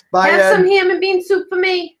 Bye, Have Ed. some ham and bean soup for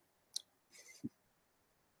me.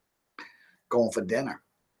 Going for dinner.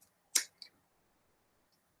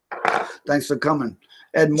 Thanks for coming.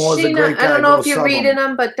 Ed Moore's a great guy. I don't know if Go you're sub reading him.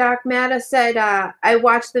 them, but Doc Matter said, I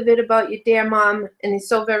watched the vid about your dear mom, and he's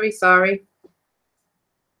so very sorry.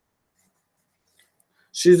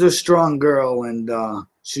 She's a strong girl, and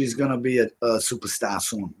she's going to be a superstar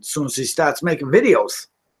soon. As soon as she starts making videos.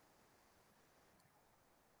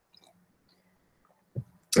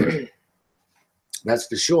 That's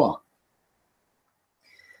for sure.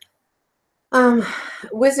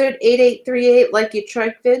 Wizard8838, like your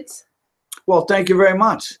trike vids. Well, thank you very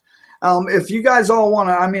much. If you guys all want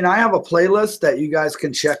to, I mean, I have a playlist that you guys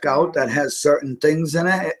can check out that has certain things in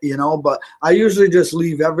it, you know, but I usually just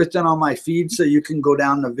leave everything on my feed so you can go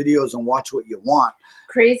down the videos and watch what you want.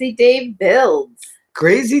 Crazy Dave builds.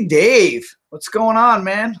 Crazy Dave. What's going on,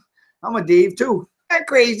 man? I'm a Dave, too. Not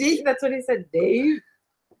crazy. That's what he said, Dave.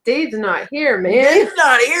 Dave's not here, man. Dave's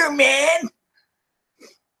not here, man.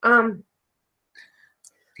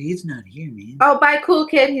 Dave's not here, man. Oh, bye, cool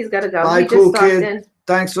kid. He's got to go. Bye, he cool just stopped kid. in.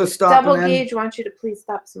 Thanks for stopping Double in. Gauge wants you to please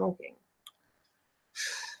stop smoking.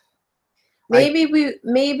 Maybe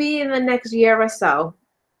in the next year or so.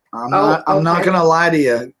 I'm not gonna lie to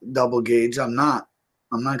you, Double Gauge. I'm not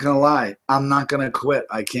gonna lie. I'm not gonna quit.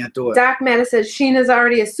 I can't do it. Doc Matter says Sheena's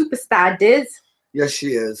already a superstar, Diz. Yes,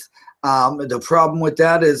 she is. The problem with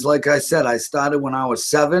that is, like I said, I started when I was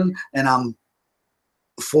 7, and I'm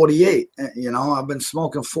 48. You know, I've been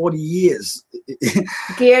smoking 40 years.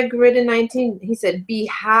 Gear Grid 19, he said, be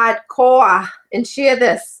hardcore and share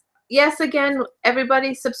this. Yes, again,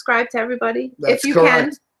 everybody, subscribe to everybody. That's if you correct.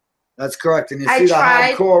 can. That's correct. And you see the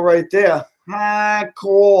hardcore right there.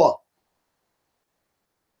 Hardcore.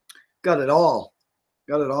 Got it all.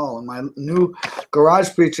 Got it all. In my new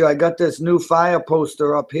garage preacher, I got this new fire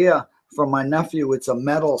poster up here from my nephew. It's a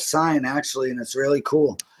metal sign, actually, and it's really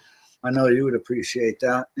cool. I know you would appreciate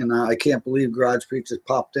that. And I can't believe Garage Preacher's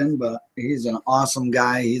popped in, but he's an awesome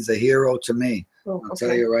guy. He's a hero to me. Oh, I'll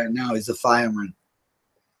tell you right now, he's a fireman.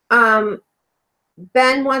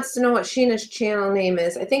 Ben wants to know what Sheena's channel name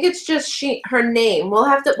is. I think it's just her name.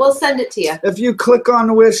 We'll send it to you. If you click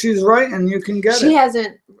on where she's writing, you can get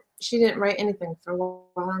it. She didn't write anything for a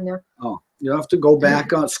while now. Oh, you have to go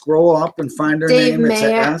back on, scroll up and find her Dave name. It's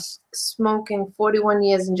Mayer, an S. smoking 41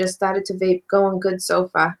 years and just started to vape. Going good so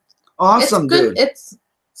far. Awesome, it's good. dude.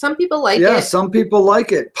 Some people like it. Yeah, some people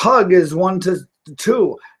like it. Pug is 1 to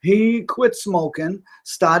 2. He quit smoking,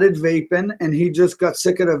 started vaping, and he just got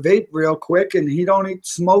sick of the vape real quick, and he don't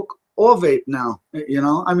smoke or vape now. You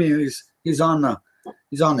know, I mean, he's on the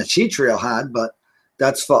cheat real hard, but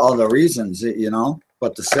that's for other reasons, you know.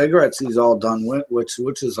 But the cigarettes he's all done with, which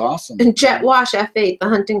is awesome. And Jet Wash F8, the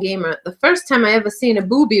hunting gamer. The first time I ever seen a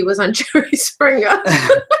boobie was on Jerry Springer.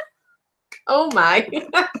 Oh my.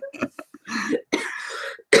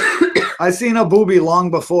 I seen a boobie long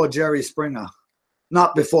before Jerry Springer.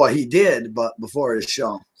 Not before he did, but before his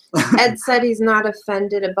show. Ed said he's not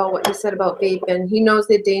offended about what you said about vaping. He knows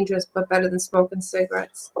they're dangerous, but better than smoking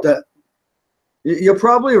cigarettes. You're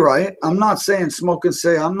probably right. I'm not saying smoking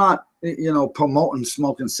cigarettes. I'm not, you know, promoting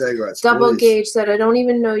smoking cigarettes. Double Gauge said, I don't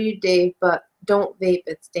even know you, Dave, but don't vape.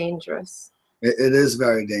 It's dangerous. It is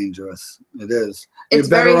very dangerous. It is. It's You're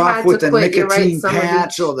better off with the quit. nicotine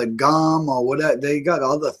patch or the gum or whatever. They got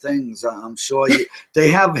other things. I'm sure they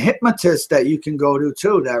have hypnotists that you can go to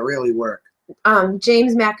too that really work.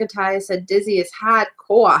 James McIntyre said Dizzy is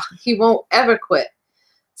hardcore. He won't ever quit.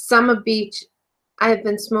 Summer Beach. I've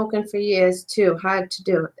been smoking for years too. Hard to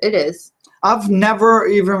do. It is. I've never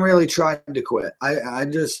even really tried to quit. I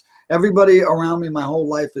just, everybody around me my whole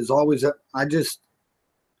life is always,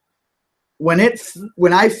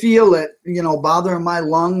 when I feel it, you know, bothering my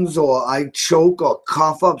lungs or I choke or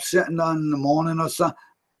cough up sitting down in the morning or something,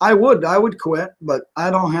 I would quit, but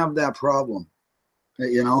I don't have that problem,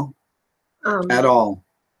 you know, at all.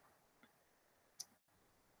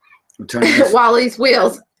 Wally's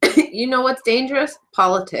Wheels. You know what's dangerous?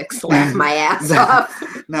 Politics. Laugh my ass off.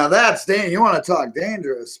 Now that's dangerous. You want to talk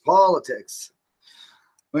dangerous? Politics.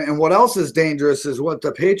 And what else is dangerous is what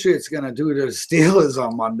the Patriots going to do to the Steelers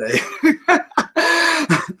on Monday.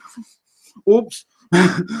 Oops.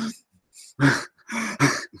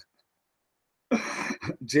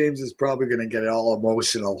 James is probably going to get all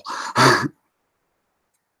emotional.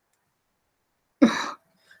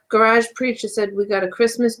 Garage Preacher said, we got a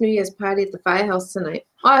Christmas New Year's party at the firehouse tonight.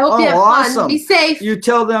 Oh, I hope you have awesome. fun. Be safe. You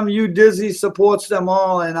tell them Udizzy supports them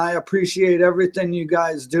all, and I appreciate everything you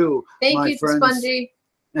guys do, Thank you, friends. Spongy.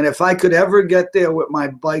 And if I could ever get there with my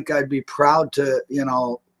bike, I'd be proud to, you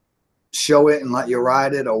know, show it and let you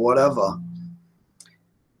ride it or whatever.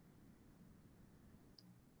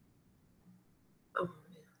 Oh,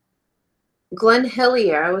 Glenn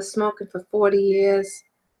Hillier, I was smoking for 40 years.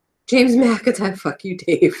 James McIntyre, fuck you,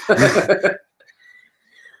 Dave. I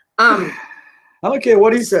don't care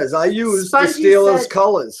what he says. I use Spongy the Steelers said,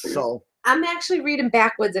 colors, so. I'm actually reading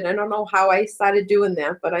backwards, and I don't know how I started doing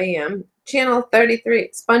that, but I am. Channel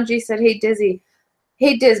 33. Spongy said, hey, Dizzy.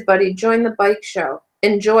 Hey, Diz, buddy, join the bike show.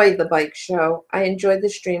 Enjoy the bike show. I enjoyed the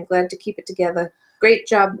stream. Glad to keep it together. Great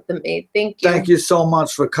job with the Maid. Thank you. Thank you so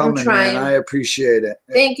much for coming, man. I appreciate it.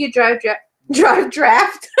 Thank you, Drive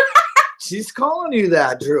Draft. She's calling you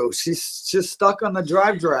that, Drew. She's just stuck on the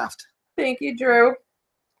drive draft. Thank you, Drew.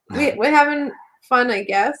 We're having fun, I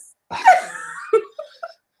guess.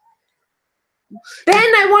 Ben,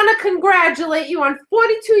 I want to congratulate you on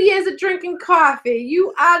 42 years of drinking coffee.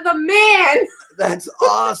 You are the man. That's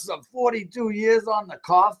awesome. 42 years on the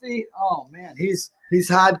coffee. Oh man, he's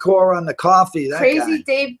hardcore on the coffee. That Crazy guy.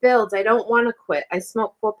 Dave builds. I don't want to quit. I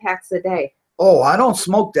smoke 4 packs a day. Oh, I don't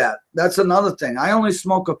smoke that. That's another thing. I only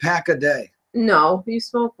smoke a pack a day. No, you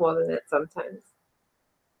smoke more than it sometimes.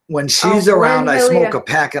 When she's around, I smoke a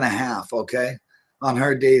pack and a half, okay? On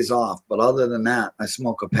her days off. But other than that, I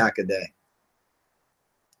smoke a pack a day.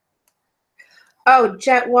 Oh,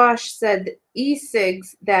 Jet Wash said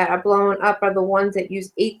e-cigs that are blowing up are the ones that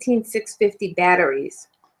use 18650 batteries.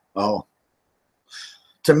 Oh.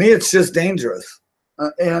 To me, it's just dangerous.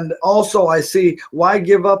 And also, I see, why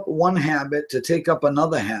give up one habit to take up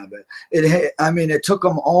another habit? I mean, it took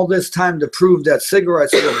them all this time to prove that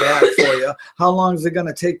cigarettes were bad for you. How long is it going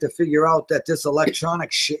to take to figure out that this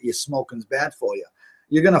electronic shit you're smoking is bad for you?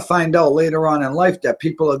 You're going to find out later on in life that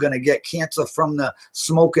people are going to get cancer from the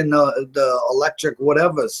smoking the electric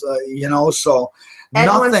whatevers, you know, so Ed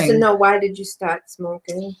nothing. wants to know, why did you start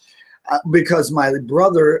smoking? Because my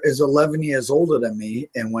brother is 11 years older than me,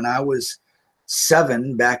 and when I was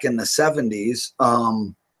 7 back in the 70s,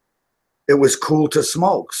 it was cool to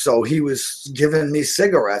smoke. So he was giving me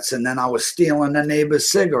cigarettes, and then I was stealing the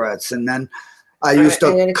neighbor's cigarettes, and then I used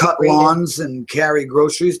to cut lawns and carry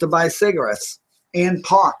groceries to buy cigarettes and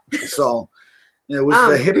pot. So it was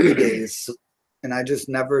the hippie days, and I just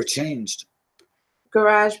never changed.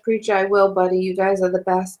 Garage Preacher, I will, buddy. You guys are the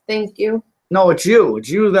best. Thank you. No, it's you. It's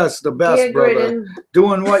you that's the best, Gear brother. Gridden.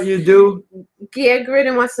 Doing what you do. Gear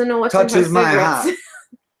Gridden wants to know what's in her cigarettes. Touches my heart.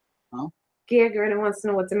 Huh? Gear Gridden wants to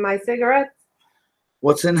know what's in my cigarettes.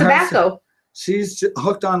 What's in tobacco? Her? She's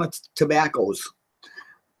hooked on tobaccos.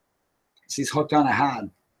 She's hooked on a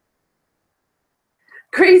hard.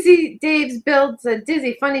 Crazy Dave's build said,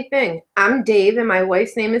 Dizzy, funny thing. I'm Dave and my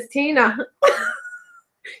wife's name is Tina.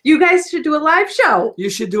 You guys should do a live show. You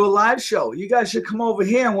should do a live show. You guys should come over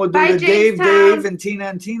here and we'll do Bye, the Jamestown. Dave, and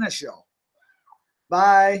Tina show.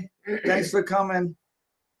 Bye. Thanks for coming.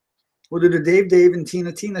 We'll do the Dave, and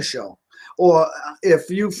Tina show. Or if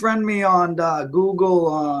you friend me on Google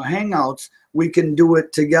Hangouts, we can do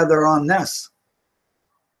it together on this.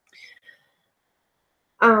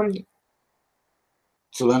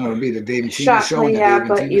 So then it'll be the Dave and Tina show. And the yeah, Dave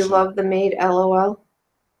but and Tina you show. love the Maid, LOL.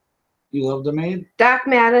 You love the Maid? Doc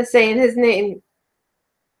Matta saying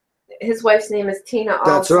his wife's name is Tina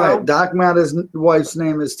also. That's right. Doc Matta's wife's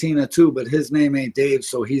name is Tina too, but his name ain't Dave,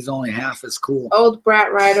 so he's only half as cool. Old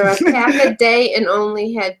Brat Rider, a pack a day and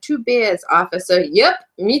only had 2 beers, officer. Yep,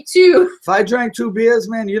 me too. If I drank 2 beers,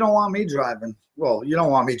 man, you don't want me driving. Well, you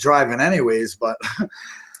don't want me driving anyways, but...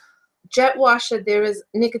 Jet Wash said there is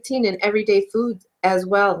nicotine in everyday foods as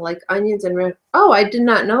well, like onions and red. Oh, I did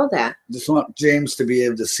not know that. Just want James to be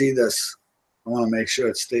able to see this. I want to make sure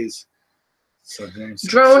it stays. So James.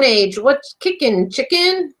 Drone Age, what's kicking,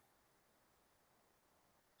 chicken?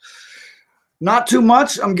 Not too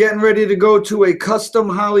much. I'm getting ready to go to a custom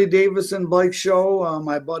Harley Davidson bike show.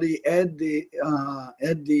 My buddy Ed, the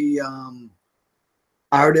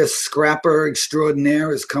artist scrapper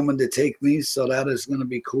extraordinaire, is coming to take me, so that is going to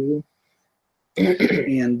be cool.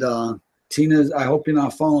 And Tina, I hope you're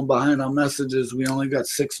not falling behind on messages. We only got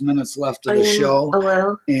 6 minutes left of the show. A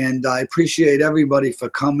little. And I appreciate everybody for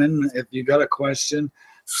coming. If you got a question,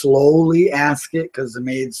 slowly ask it, because the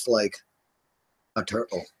Maid's like a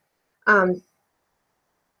turtle.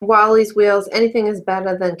 Wally's Wheels, anything is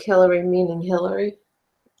better than Killary, meaning Hillary.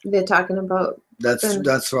 They're talking about.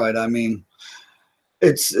 That's right. I mean,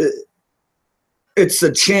 it's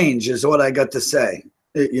a change, is what I got to say.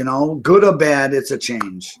 You know, good or bad, it's a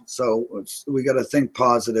change. So we got to think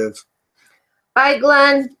positive. Bye,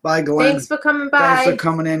 Glenn. Bye, Glenn. Thanks for coming by. Thanks for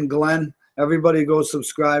coming in, Glenn. Everybody go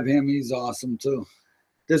subscribe him. He's awesome too.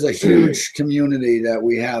 There's a huge community that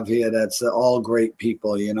we have here that's all great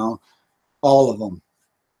people, you know, all of them.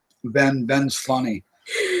 Ben's funny.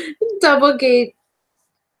 Double Gauge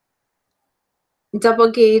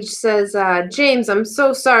says, James, I'm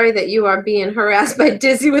so sorry that you are being harassed by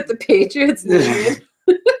Dizzy with the Patriots.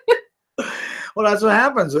 Well, that's what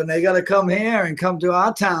happens when they got to come here and come to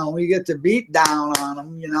our town. We get to beat down on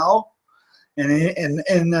them, you know. And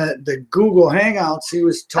in the Google Hangouts, he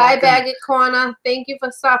was talking. Bye, Baggett Corner. Thank you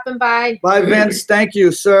for stopping by. Bye, Vince. Thank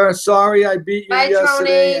you, sir. Sorry I beat you Bye,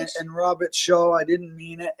 yesterday and Robert's show. I didn't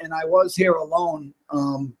mean it, and I was here alone.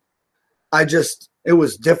 It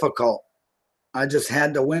was difficult. I just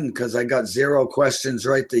had to win because I got 0 questions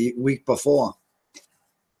right the week before.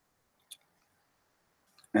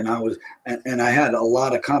 And I had a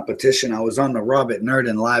lot of competition. I was on the Robert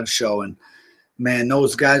Nerdin live show, and man,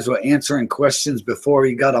 those guys were answering questions before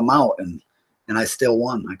he got them out, and I still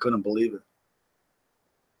won. I couldn't believe it.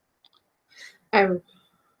 I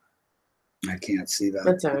can't see that.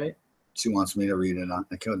 That's all right. She wants me to read it.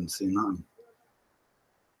 I couldn't see nothing.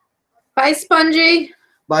 Bye, Spongy.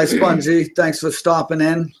 Bye, Spongy. Thanks for stopping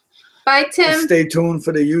in. Bye, Tim. Stay tuned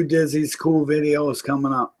for the Udizzy's cool videos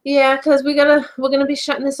coming up. Yeah, because we're gonna be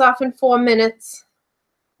shutting this off in 4 minutes.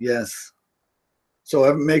 Yes.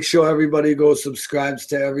 So make sure everybody goes subscribes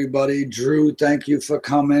to everybody. Drew, thank you for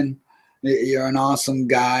coming. You're an awesome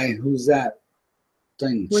guy. Who's that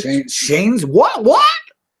thing? Shane's what?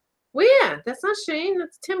 Well, yeah, that's not Shane.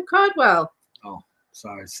 That's Tim Caldwell. Oh,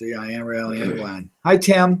 sorry. See, I am really blind. Hi,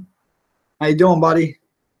 Tim. How you doing, buddy?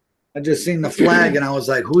 I just seen the flag and I was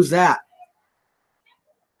like, who's that?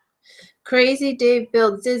 Crazy Dave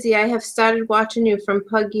builds Dizzy. I have started watching you from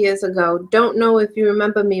Pug years ago. Don't know if you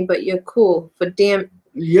remember me, but you're cool. For damn.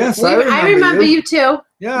 Yes, I remember you too.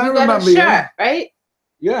 Yeah, I you remember got a shirt, right?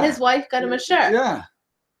 Yeah. His wife got him a shirt. Yeah.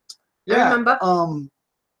 I remember.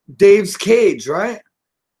 Dave's Cage, right?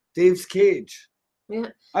 Dave's Cage. Yeah.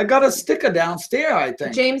 I got a sticker downstairs, I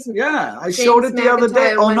think. James. Yeah, I showed it the other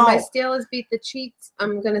day. Oh, when no. my Steelers beat the Chiefs,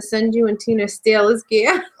 I'm going to send you and Tina Steelers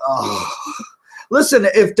gear. Oh. Listen,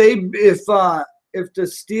 if the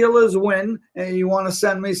Steelers win and you want to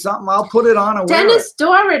send me something, I'll put it on. Dennis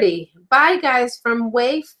Doherty. Bye, guys, from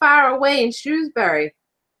way far away in Shrewsbury.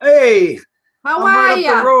 Hey. How I'm are right you?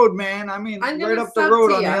 up the road, man. I mean, right up the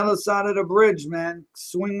road on the you. other side of the bridge, man.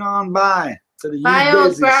 Swing on by to the Bye,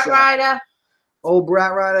 old Udizzy Brat shop. Rider. Old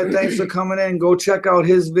Brat Rider, thanks for coming in. Go check out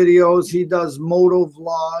his videos. He does moto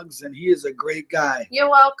vlogs, and he is a great guy. You're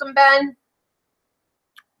welcome, Ben.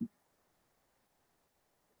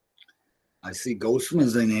 I see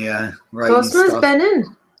Ghostman's in here. Ghostman's been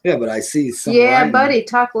in. Yeah, but I see some. Yeah, writing. buddy.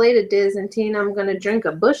 Talk later, Diz and Tina. I'm going to drink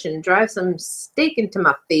a bush and drive some steak into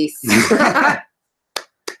my face. I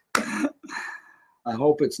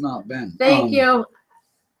hope it's not Ben. Thank you.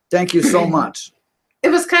 Thank you so much. It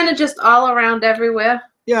was kind of just all around everywhere.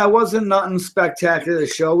 Yeah, it wasn't nothing spectacular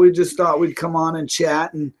show. We just thought we'd come on and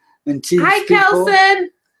chat and tease Hi, people. Kelson.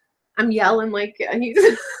 I'm yelling like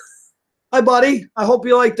he's. Hi, buddy. I hope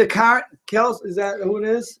you like the cart. Kels, is that who it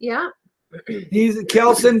is? Yeah. He's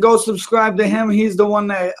Kelson. Go subscribe to him. He's the one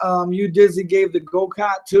that Udizzy gave the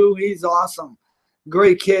go-kart to. He's awesome.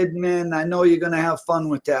 Great kid, man. I know you're going to have fun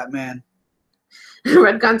with that, man.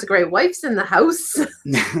 Red Gun's great wife's in the house.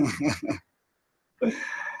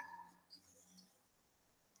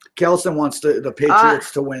 Kelson wants the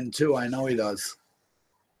Patriots to win, too. I know he does.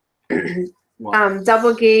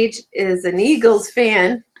 Double Gauge is an Eagles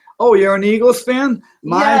fan. Oh, you're an Eagles fan?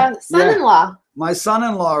 Yeah, son-in-law. Yeah. My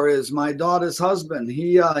son-in-law is my daughter's husband.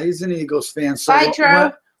 He's an Eagles fan. So bye,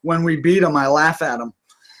 Drew. When we beat him, I laugh at him.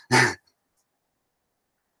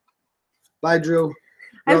 Bye, Drew.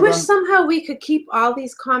 I wish somehow we could keep all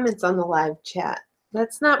these comments on the live chat.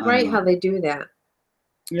 That's not right how they do that.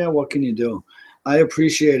 Yeah, what can you do? I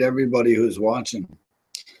appreciate everybody who's watching.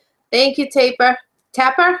 Thank you, Tapper.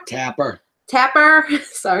 Tapper? Tapper.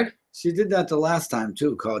 Sorry. She did that the last time,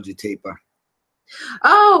 too, called you Tapper.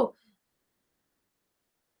 Oh.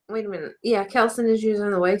 Wait a minute. Yeah, Kelson is using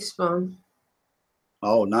the wife's phone.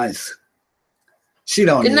 Oh, nice. She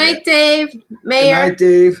don't Good night, Dave. Mayor. Good night,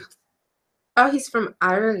 Dave. Oh, he's from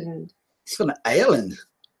Ireland. He's from Ireland.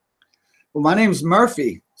 Well, my name's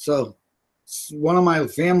Murphy, so one of my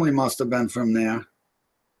family must have been from there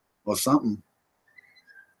or something.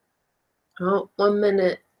 Oh, 1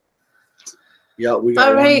 minute. Yeah, we got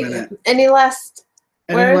All right. 1 minute. Any last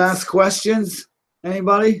words? Last questions?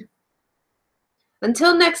 Anybody?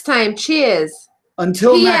 Until next time, cheers.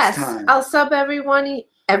 Until next P.S. time. I'll sub everyone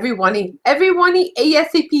ASAP.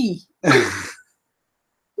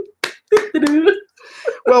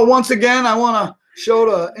 Well, once again, I want to show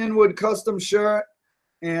the Inwood custom shirt,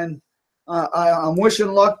 and I'm wishing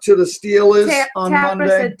luck to the Steelers on Tapper Monday.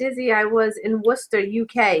 said, Dizzy, I was in Worcester,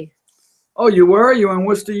 UK. Oh, you were? You in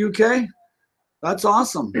Worcester, UK? That's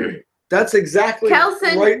awesome. That's exactly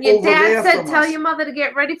Kelson, right your over there dad said, from tell us. your mother to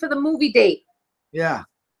get ready for the movie date. Yeah,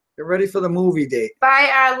 get ready for the movie date. Bye,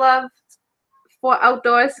 our love for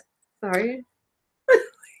outdoors. Sorry.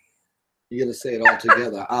 You got to say it all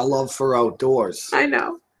together. Our love for outdoors. I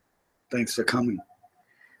know. Thanks for coming.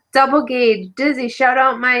 Double Gauge, Dizzy, shout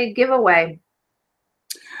out my giveaway.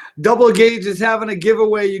 Double Gauge is having a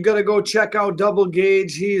giveaway. You got to go check out Double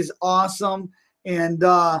Gauge. He is awesome. And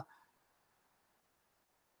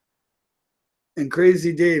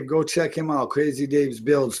Crazy Dave, go check him out. Crazy Dave's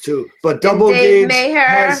builds too. But Double Gauge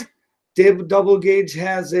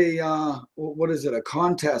has a what is it? A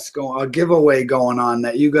contest going, a giveaway going on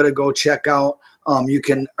that you got to go check out. You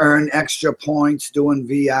can earn extra points doing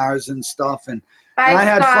VRs and stuff, and I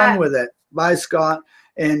had fun with it. Bye, Scott.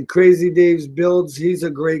 And Crazy Dave's builds, he's a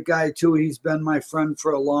great guy too. He's been my friend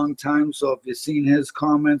for a long time. So if you've seen his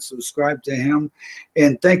comments, subscribe to him.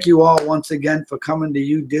 And thank you all once again for coming to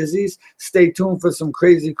Udizzy's. Stay tuned for some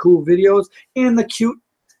crazy cool videos and the cute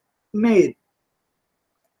Maid.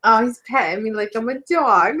 Oh, he's petting me like I'm a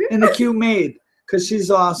dog. And the cute Maid, because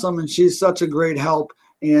she's awesome and she's such a great help.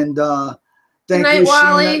 And thank you,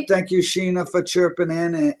 Sheena. Thank you, Sheena, for chirping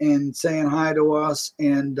in and saying hi to us.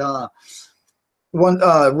 And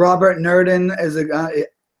Robert Nerdin is a guy.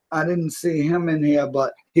 I didn't see him in here,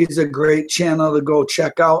 but he's a great channel to go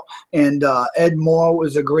check out. And Ed Moore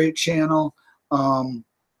was a great channel. Bye,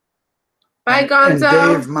 Gonzo. And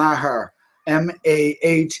Dave Maher,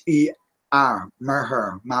 M-A-H-E-R,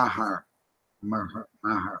 Maher.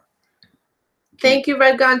 Thank you,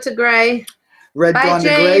 Red Gone to Gray. Red Gone to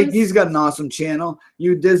Gray. He's got an awesome channel.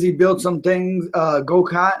 Udizzy built some things,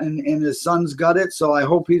 go-kart, and his son's got it. So I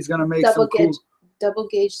hope he's going to make some cool. Double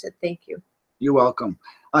Gauge said thank you. You're welcome.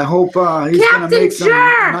 I hope he's going to make some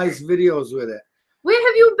nice videos with it. Where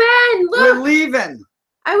have you been? Look. We're leaving.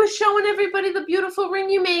 I was showing everybody the beautiful ring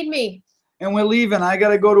you made me. And we're leaving. I got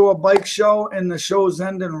to go to a bike show, and the show's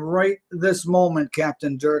ending right this moment,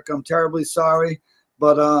 Captain Dirk. I'm terribly sorry,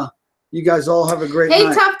 but you guys all have a great night.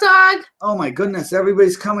 Hey, Tough Dog. Oh, my goodness.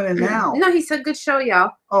 Everybody's coming in now. No, he said good show,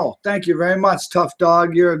 y'all. Oh, thank you very much, Tough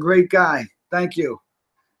Dog. You're a great guy. Thank you.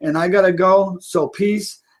 And I got to go, so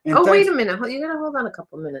peace. And wait a minute. You got to hold on a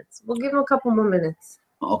couple minutes. We'll give him a couple more minutes.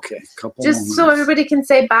 Okay, couple just more so minutes. Everybody can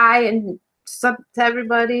say bye and sub to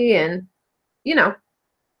everybody and, you know.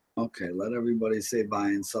 Okay, let everybody say bye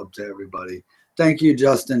and sub to everybody. Thank you,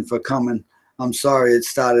 Justin, for coming. I'm sorry it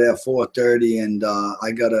started at 4:30, and I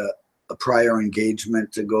got a prior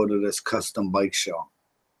engagement to go to this custom bike show.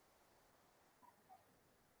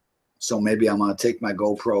 So maybe I'm going to take my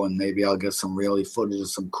GoPro and maybe I'll get some really footage of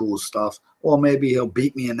some cool stuff. Or maybe he'll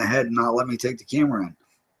beat me in the head and not let me take the camera in.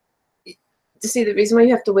 You see, the reason why you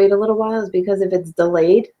have to wait a little while is because if it's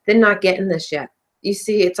delayed, they're not getting this yet. You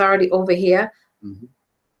see, it's already over here. Mm-hmm.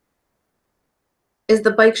 Is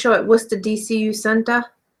the bike show at Worcester DCU Center?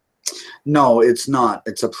 No, it's not.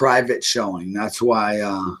 It's a private showing. That's why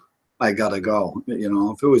I got to go. You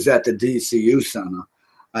know, if it was at the DCU Center,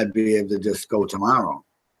 I'd be able to just go tomorrow.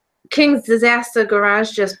 King's Disaster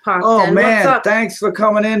Garage just popped in. Oh, man, what's up? Thanks for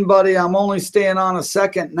coming in, buddy. I'm only staying on a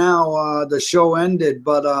second now. The show ended,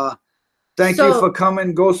 but thank you for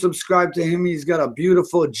coming. Go subscribe to him. He's got a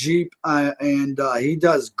beautiful Jeep, and he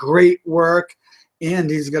does great work, and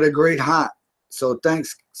he's got a great heart. So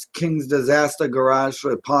thanks, King's Disaster Garage,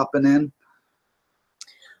 for popping in.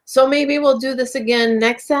 So maybe we'll do this again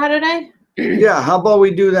next Saturday? Yeah, how about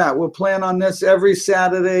we do that? We'll plan on this every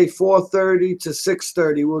Saturday, 4:30 to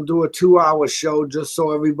 6:30. We'll do a 2-hour show just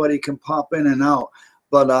so everybody can pop in and out.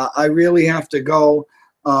 But I really have to go.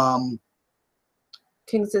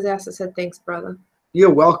 King's Disaster said, thanks, brother.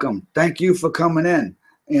 You're welcome. Thank you for coming in.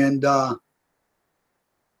 And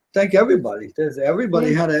thank everybody.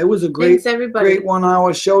 Everybody had it was a great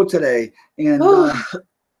 1-hour show today. And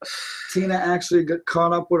Tina actually got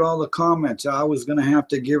caught up with all the comments. I was going to have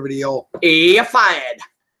to give her the old, you're fired.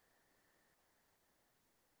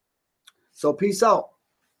 So peace out.